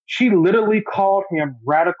 she literally called him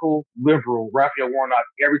radical liberal Raphael Warnock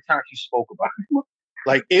every time she spoke about him.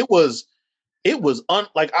 Like, it was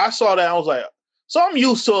like, I saw that, I was like, so I'm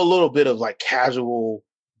used to a little bit of like casual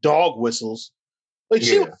dog whistles. Like,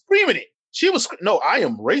 she was screaming it. She was, no, I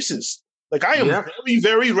am racist. Like, I am very,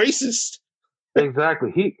 very racist.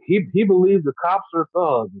 Exactly. He believes the cops are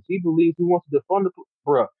thugs. He believes he wants to defund the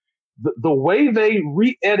bruh. the way they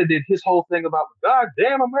re-edited his whole thing about God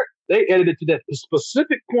damn America, they edited to that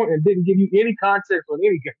specific point and didn't give you any context on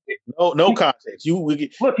anything. No context.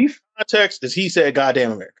 Look, he's context is he said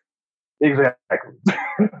 "goddamn America." exactly.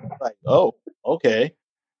 Like, oh, okay,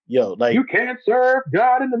 yo, like you can't serve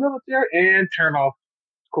God in the military and turn off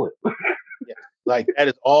clip. yeah, like that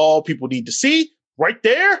is all people need to see right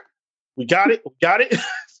there. We got it. We got it.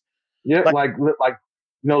 Yeah, like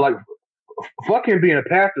fuck him being a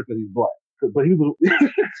pastor because he's black, but he was.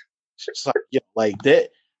 It's like, yeah, like that.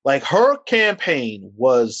 Like her campaign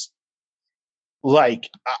was like,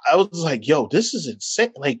 I was like, yo, this is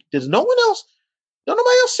insane. Like, does no one else? Don't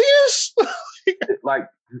nobody else see this? Like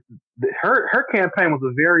her campaign was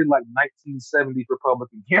a very like 1970s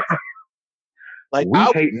Republican campaign. Like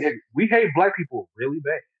we hate black people really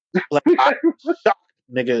bad. Like I was shocked,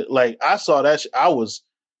 nigga. Like I saw that. I was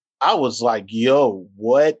like, yo,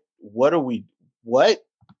 what are we? What?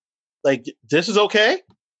 Like this is okay?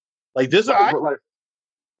 Like this?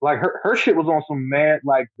 Like her shit was on some mad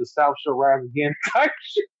like the South Shore Rise Again type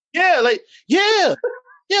shit. Yeah, like yeah.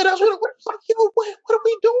 That's what it was like. Yo, what are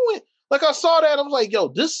we doing? Like I saw that, I was like, yo,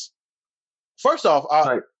 this. First off,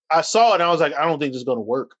 I saw it and I was like, I don't think this is gonna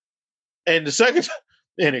work. And the second,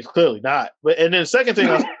 and it's clearly not. But and then the second thing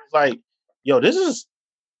I was like, yo, this is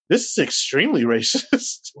extremely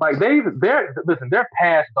racist. Like they're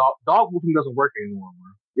past dog whooping doesn't work anymore,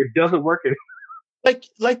 bro. It doesn't work anymore.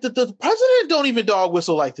 Like the president don't even dog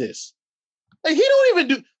whistle like this. Like he don't even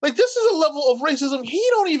do like this is a level of racism he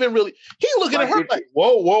don't even really. He looking at her like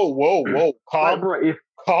whoa,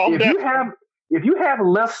 calm down. If you have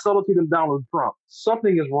less subtlety than Donald Trump,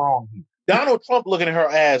 something is wrong here. Donald Trump looking at her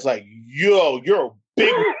ass like, yo, you're a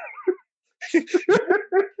big.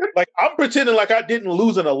 Like I'm pretending like I didn't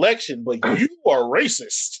lose an election, but you are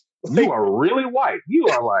racist. Like, you are really white. You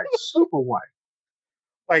are like super white.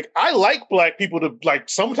 Like I like black people to like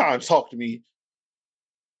sometimes talk to me.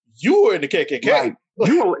 You were in the KKK. Like,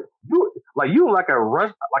 you were like a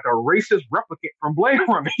racist replicant from Blade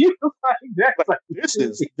Runner. This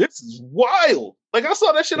is wild. Like I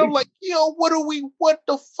saw that shit. I'm like, yo, what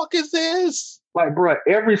the fuck is this? Like, bro,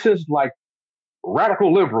 every since like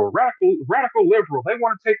radical liberal. They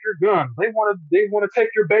want to take your guns. They want to take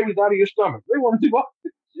your babies out of your stomach. They want to do all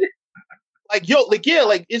this shit. Like, yo, like, yeah,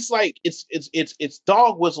 like it's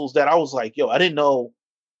dog whistles that I was like, yo, I didn't know.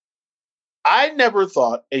 I never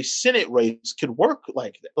thought a Senate race could work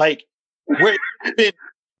like that. Like, where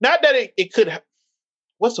not that it could. How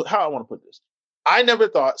I want to put this? I never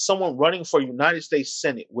thought someone running for United States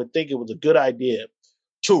Senate would think it was a good idea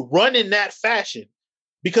to run in that fashion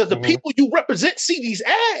because the people you represent see these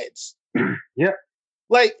ads. Yeah.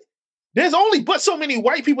 Like, there's only but so many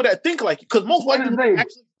white people that think like you because most white people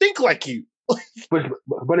actually think like you. but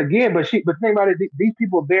think about it. These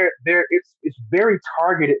people, it's very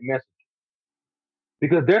targeted messaging.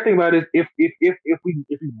 Because their thing about it is if we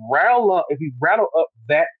rattle up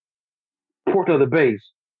that portion of the base,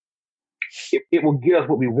 it will get us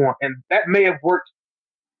what we want, and that may have worked.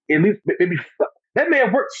 At least maybe that may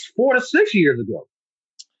have worked 4 to 6 years ago.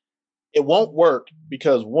 It won't work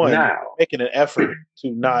because one, you're making an effort to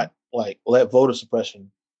not like let voter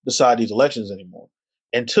suppression decide these elections anymore,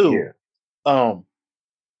 and two,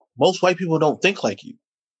 most white people don't think like you.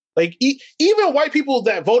 Like even white people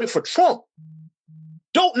that voted for Trump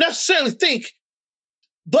don't necessarily think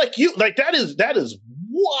like you. Like that is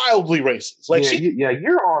wildly racist. Like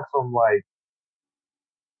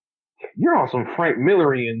you're on some Frank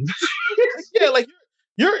Millerian. Yeah, like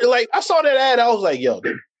you're like I saw that ad. I was like, yo,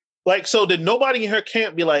 like so did nobody in her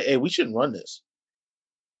camp be like, hey, we shouldn't run this?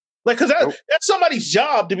 Like, because that's somebody's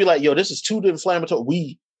job to be like, yo, this is too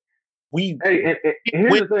inflammatory. Hey, and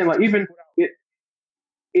here's the thing, like even it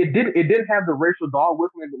didn't have the racial dog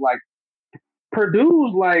whistling, but like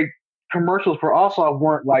Purdue's like commercials for Allsop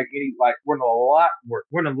weren't a lot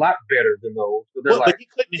better than those. But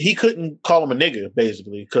he couldn't call him a nigga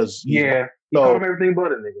basically because he called him everything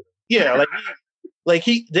but a nigga. Yeah,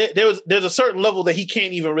 there's a certain level that he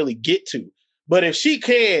can't even really get to. But if she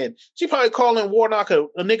can, she probably calling Warnock a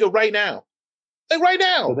nigga right now, like right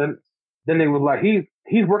now. So then they was like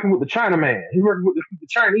he's working with the Chinaman. He's working with the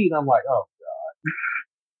Chinese. I'm like, oh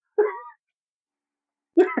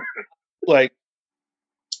god. Like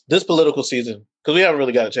this political season, because we haven't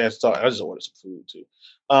really got a chance to talk. I just ordered some food too,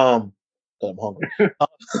 because I'm hungry.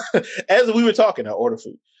 As we were talking, I ordered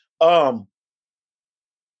food.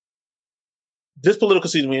 This political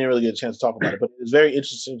season, we didn't really get a chance to talk about it, but it's very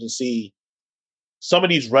interesting to see some of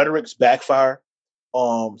these rhetorics backfire.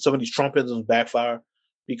 Some of these Trumpisms backfire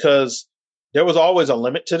because there was always a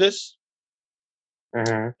limit to this.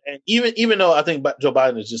 Mm-hmm. And even though I think Joe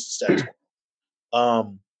Biden is just the status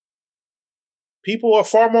quo, people are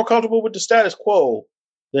far more comfortable with the status quo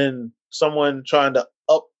than someone trying to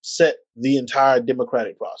upset the entire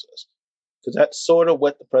democratic process. Because that's sort of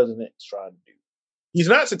what the president is trying to do. He's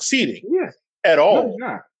not succeeding Yeah. at No, he's all.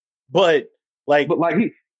 not. But But like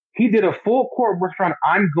he did a full court restaurant.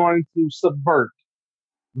 I'm going to subvert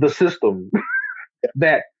the system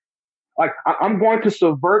that like I'm going to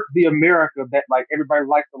subvert the America that like everybody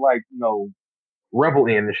likes to like revel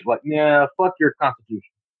in and shit. Like yeah, fuck your constitution.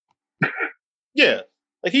 yeah,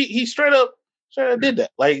 like he straight up did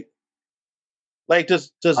that. Like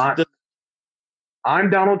does I'm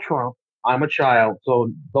Donald Trump. I'm a child,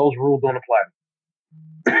 so those rules don't apply.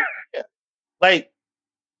 yeah,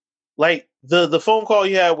 like the phone call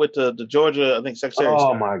you had with the Georgia, I think Secretary of Oh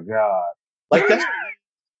State, my god! like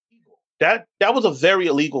that was a very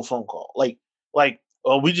illegal phone call.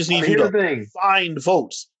 We just need you to find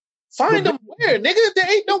votes. Find them where, nigga?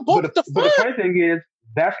 There ain't no votes to find. But the funny thing is,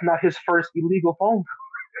 that's not his first illegal phone call.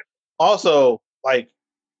 Also, like,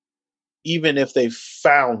 even if they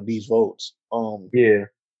found these votes, yeah,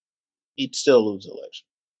 he'd still lose the election.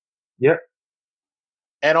 Yep.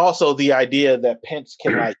 And also the idea that Pence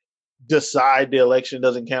can like decide the election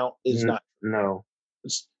doesn't count is not. No.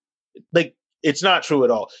 It's like it's not true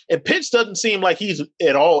at all. And Pence doesn't seem like he's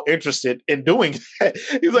at all interested in doing that.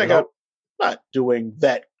 He's like, nope. I'm not doing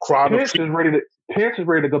that crime. Pence is ready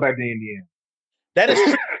to go back to Indiana. That is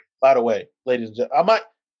true, by the way, ladies and gentlemen.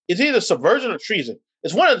 It's either subversion or treason.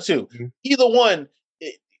 It's one of the two. Mm-hmm. Either one,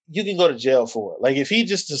 you can go to jail for it. Like if he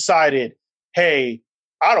just decided, hey,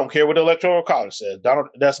 I don't care what the Electoral College says.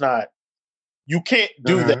 That's not. You can't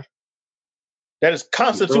do that. That is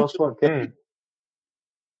constitutional.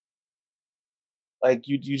 Like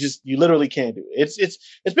you literally can't do it.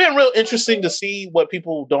 It's been real interesting to see what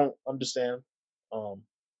people don't understand.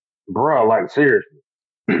 Bro, like seriously.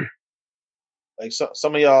 Like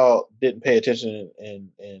some of y'all didn't pay attention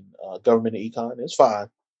in government and econ. It's fine.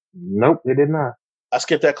 Nope, they did not. I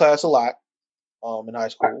skipped that class a lot in high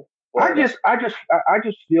school. I just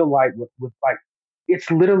feel like with like it's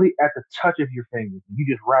literally at the touch of your fingers. You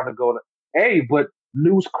just rather go to but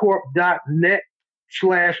newscorp.net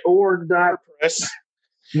 /org.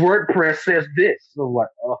 WordPress says this. So like,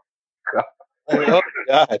 oh god, oh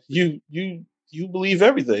god, you believe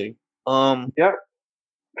everything. Yep.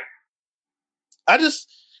 I just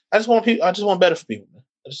want people. I just want better for people. Man.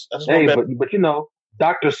 I just want better. But you know,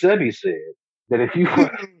 Dr. Sebi said that if you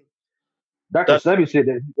Sebi said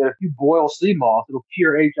that if you boil sea moss, it'll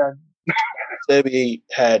cure HIV. Sebi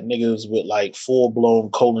had niggas with like full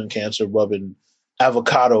blown colon cancer rubbing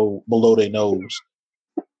avocado below their nose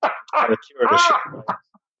to cure the shit.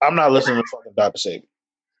 I'm not listening to fucking Dr. Sebi.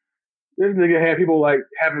 This nigga had people like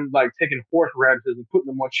taking horseradishes and putting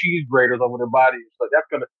them on cheese graters over their bodies. Like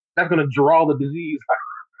that's gonna draw the disease.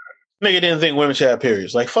 Nigga didn't think women should have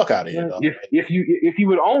periods. Like fuck out of here. If you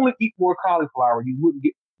would only eat more cauliflower, you wouldn't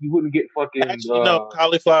get fucking. Actually, no.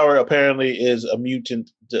 Cauliflower apparently is a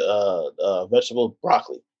mutant vegetable,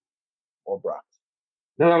 broccoli or broccoli.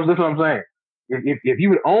 That's what I'm saying. If you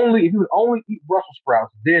would only eat Brussels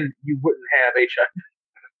sprouts, then you wouldn't have HIV.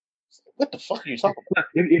 What the fuck are you talking about?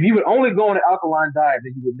 If you would only go on an alkaline diet,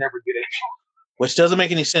 then you would never get HIV. Which doesn't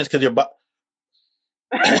make any sense because your body.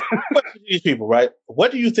 These people, right?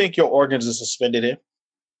 What do you think your organs are suspended in?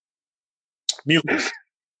 Mucus.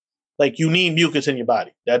 Like you need mucus in your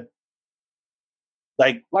body. That,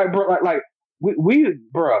 we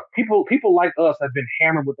people like us have been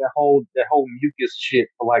hammered with that whole mucus shit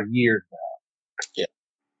for like years now. Yeah.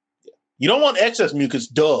 You don't want excess mucus,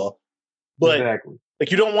 duh. But exactly.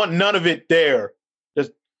 Like you don't want none of it there.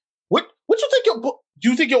 Just what you think do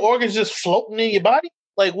you think your organs just floating in your body?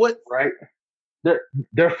 Like what? Right.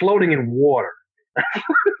 They're floating in water.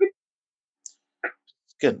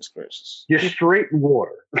 Goodness gracious. You're straight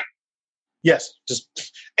water. Yes, just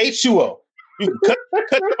H2O. You can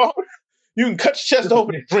you can cut your chest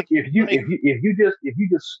open and drink. If you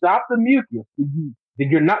just stop the mucus, then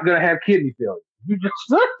you're not gonna have kidney failure. You just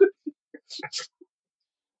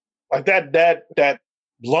like that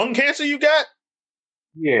lung cancer you got?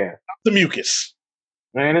 Yeah. The mucus.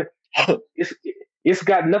 Man, it's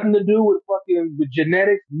got nothing to do with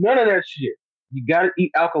genetics. None of that shit. You gotta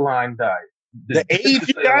eat alkaline diet. The age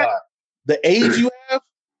you got, the age you have,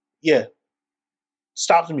 yeah.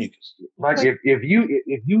 Stop the mucus. Like if you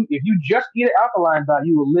just eat an alkaline diet,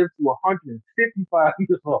 you will live to 155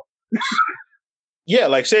 years old. Yeah,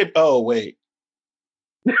 like say, oh wait.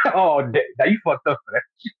 Oh, now you fucked up for that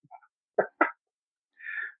shit.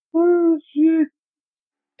 Oh shit.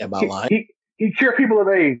 Am I lying? He cured people of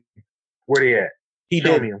AIDS. Where they at? He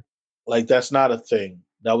Show did. me him. Like, that's not a thing.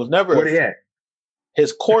 That was never Where a they thing. at?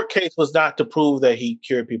 His court case was not to prove that he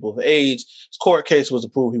cured people of AIDS. His court case was to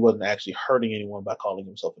prove he wasn't actually hurting anyone by calling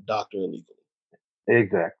himself a doctor illegally.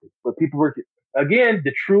 Exactly. But people were, again,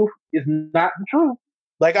 the truth is not the truth.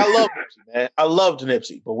 Like, I love Nipsey, man. I loved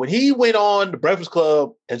Nipsey. But when he went on the Breakfast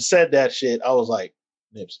Club and said that shit, I was like,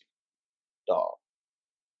 Nipsey, dog.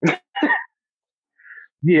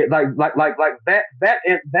 Yeah, like that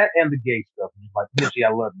and the gay stuff. Like, Nipsey,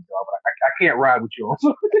 I love you, dog, but I can't ride with you on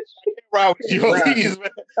something. Ride with you on these, man.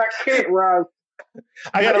 I can't ride.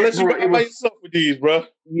 I gotta let you ride by yourself with these, bro.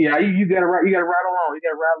 Yeah, you gotta ride. You gotta ride along. You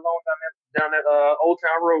gotta ride along down that Old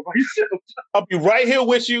Town Road by yourself. I'll be right here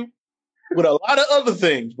with you with a lot of other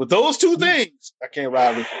things, but those two things, I can't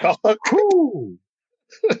ride with you, dog. Cool.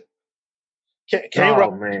 Can't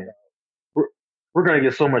ride, man. We're gonna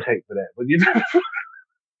get so much hate for that, but you know.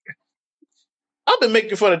 I've been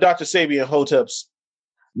making fun of Dr. Sabi and Hoteps.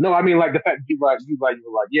 No, I mean, like, the fact that you were like,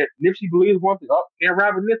 yeah, Nipsey believes one thing. Oh, can't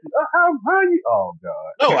ride with Nipsey. Oh, how you? Oh,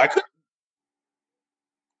 God. No, I couldn't.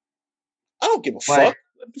 I don't give a fuck.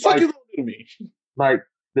 What the fuck you gonna do to me? Like,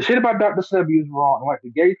 the shit about Dr. Sebi is wrong. And, like, the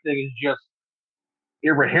gay thing is just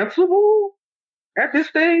irreprehensible at this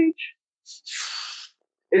stage.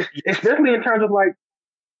 It's especially in terms of, like,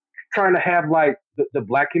 trying to have, like, the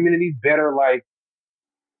black community better, like,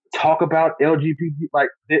 talk about LGBT. Like,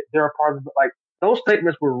 there are parts of it, like, those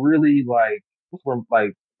statements were really, like,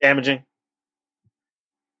 damaging.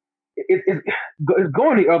 It's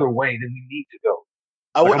going the other way than we need to go.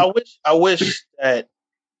 I wish that,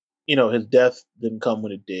 you know, his death didn't come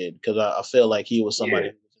when it did, because I feel like he was somebody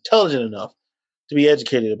who was intelligent enough to be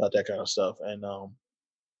educated about that kind of stuff. And,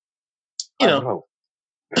 you know,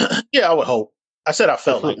 yeah, I would hope. I said I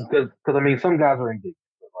felt like, because I mean, some guys are indignant.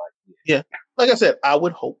 Like, yeah, like I said, I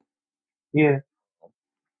would hope. Yeah.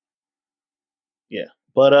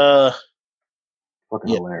 But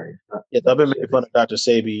fucking hilarious. Yeah, I've been making fun of Dr.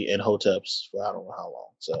 Sabi and Hoteps for I don't know how long.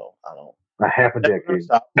 So I don't. A half a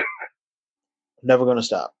decade. I'm never gonna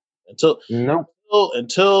stop until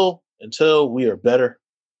we are better.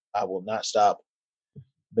 I will not stop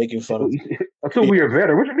making fun of until we are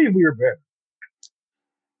better. What do you mean we are better?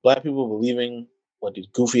 Black people believing what these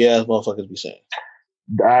goofy ass motherfuckers be saying.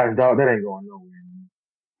 Dog, that ain't going nowhere.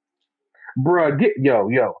 Bruh,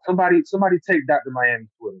 yo, somebody take Dr. Miami's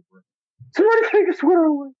Twitter, bro. Somebody take his Twitter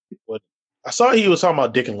away. What? I saw he was talking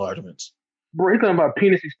about dick enlargements. Bro, he's talking about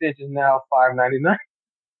penis extensions now, $5.99.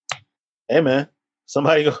 Hey man,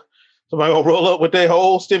 somebody gonna roll up with their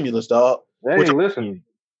whole stimulus, dog. Hey, listen.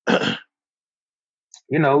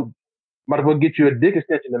 You know, might as well get you a dick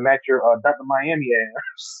extension to match your Dr. Miami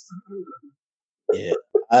ass. Yeah,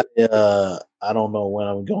 I don't know when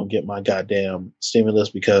I'm gonna get my goddamn stimulus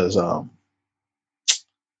because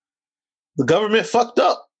the government fucked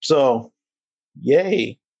up. So,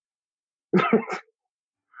 yay.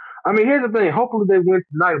 I mean, here's the thing. Hopefully they win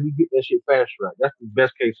tonight and we get that shit fast track. That's the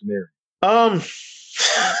best case scenario.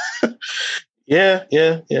 Yeah.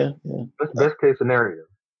 That's the best case scenario.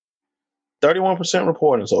 31%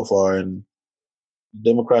 reporting so far, and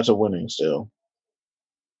Democrats are winning still.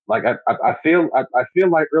 Like I feel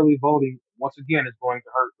like early voting once again is going to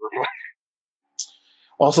hurt.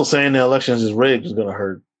 Also, saying the elections is rigged is going to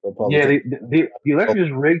hurt Republicans. Yeah, the election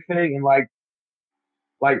is rigged thing, and like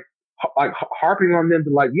harping on them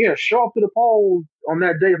to show up to the polls on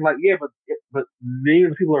that day. Like, yeah, but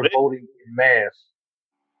millions of people are voting in mass,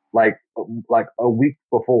 like a week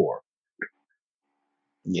before.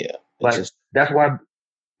 Yeah, that's why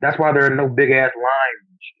there are no big ass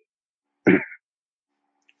lines.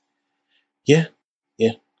 Yeah.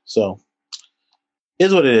 So,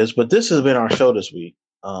 is what it is. But this has been our show this week.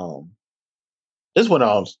 This went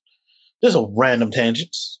on. There's a random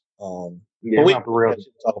tangents. But we have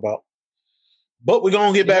to talk about. But we're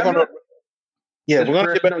gonna get back on the. Yeah, we're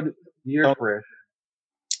gonna get back. The year's fresh.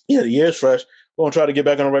 Yeah, the year's fresh. We're gonna try to get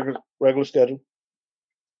back on a regular schedule.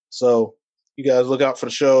 So you guys look out for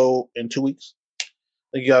the show in 2 weeks.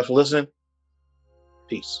 Thank you guys for listening.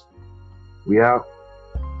 Peace. We out.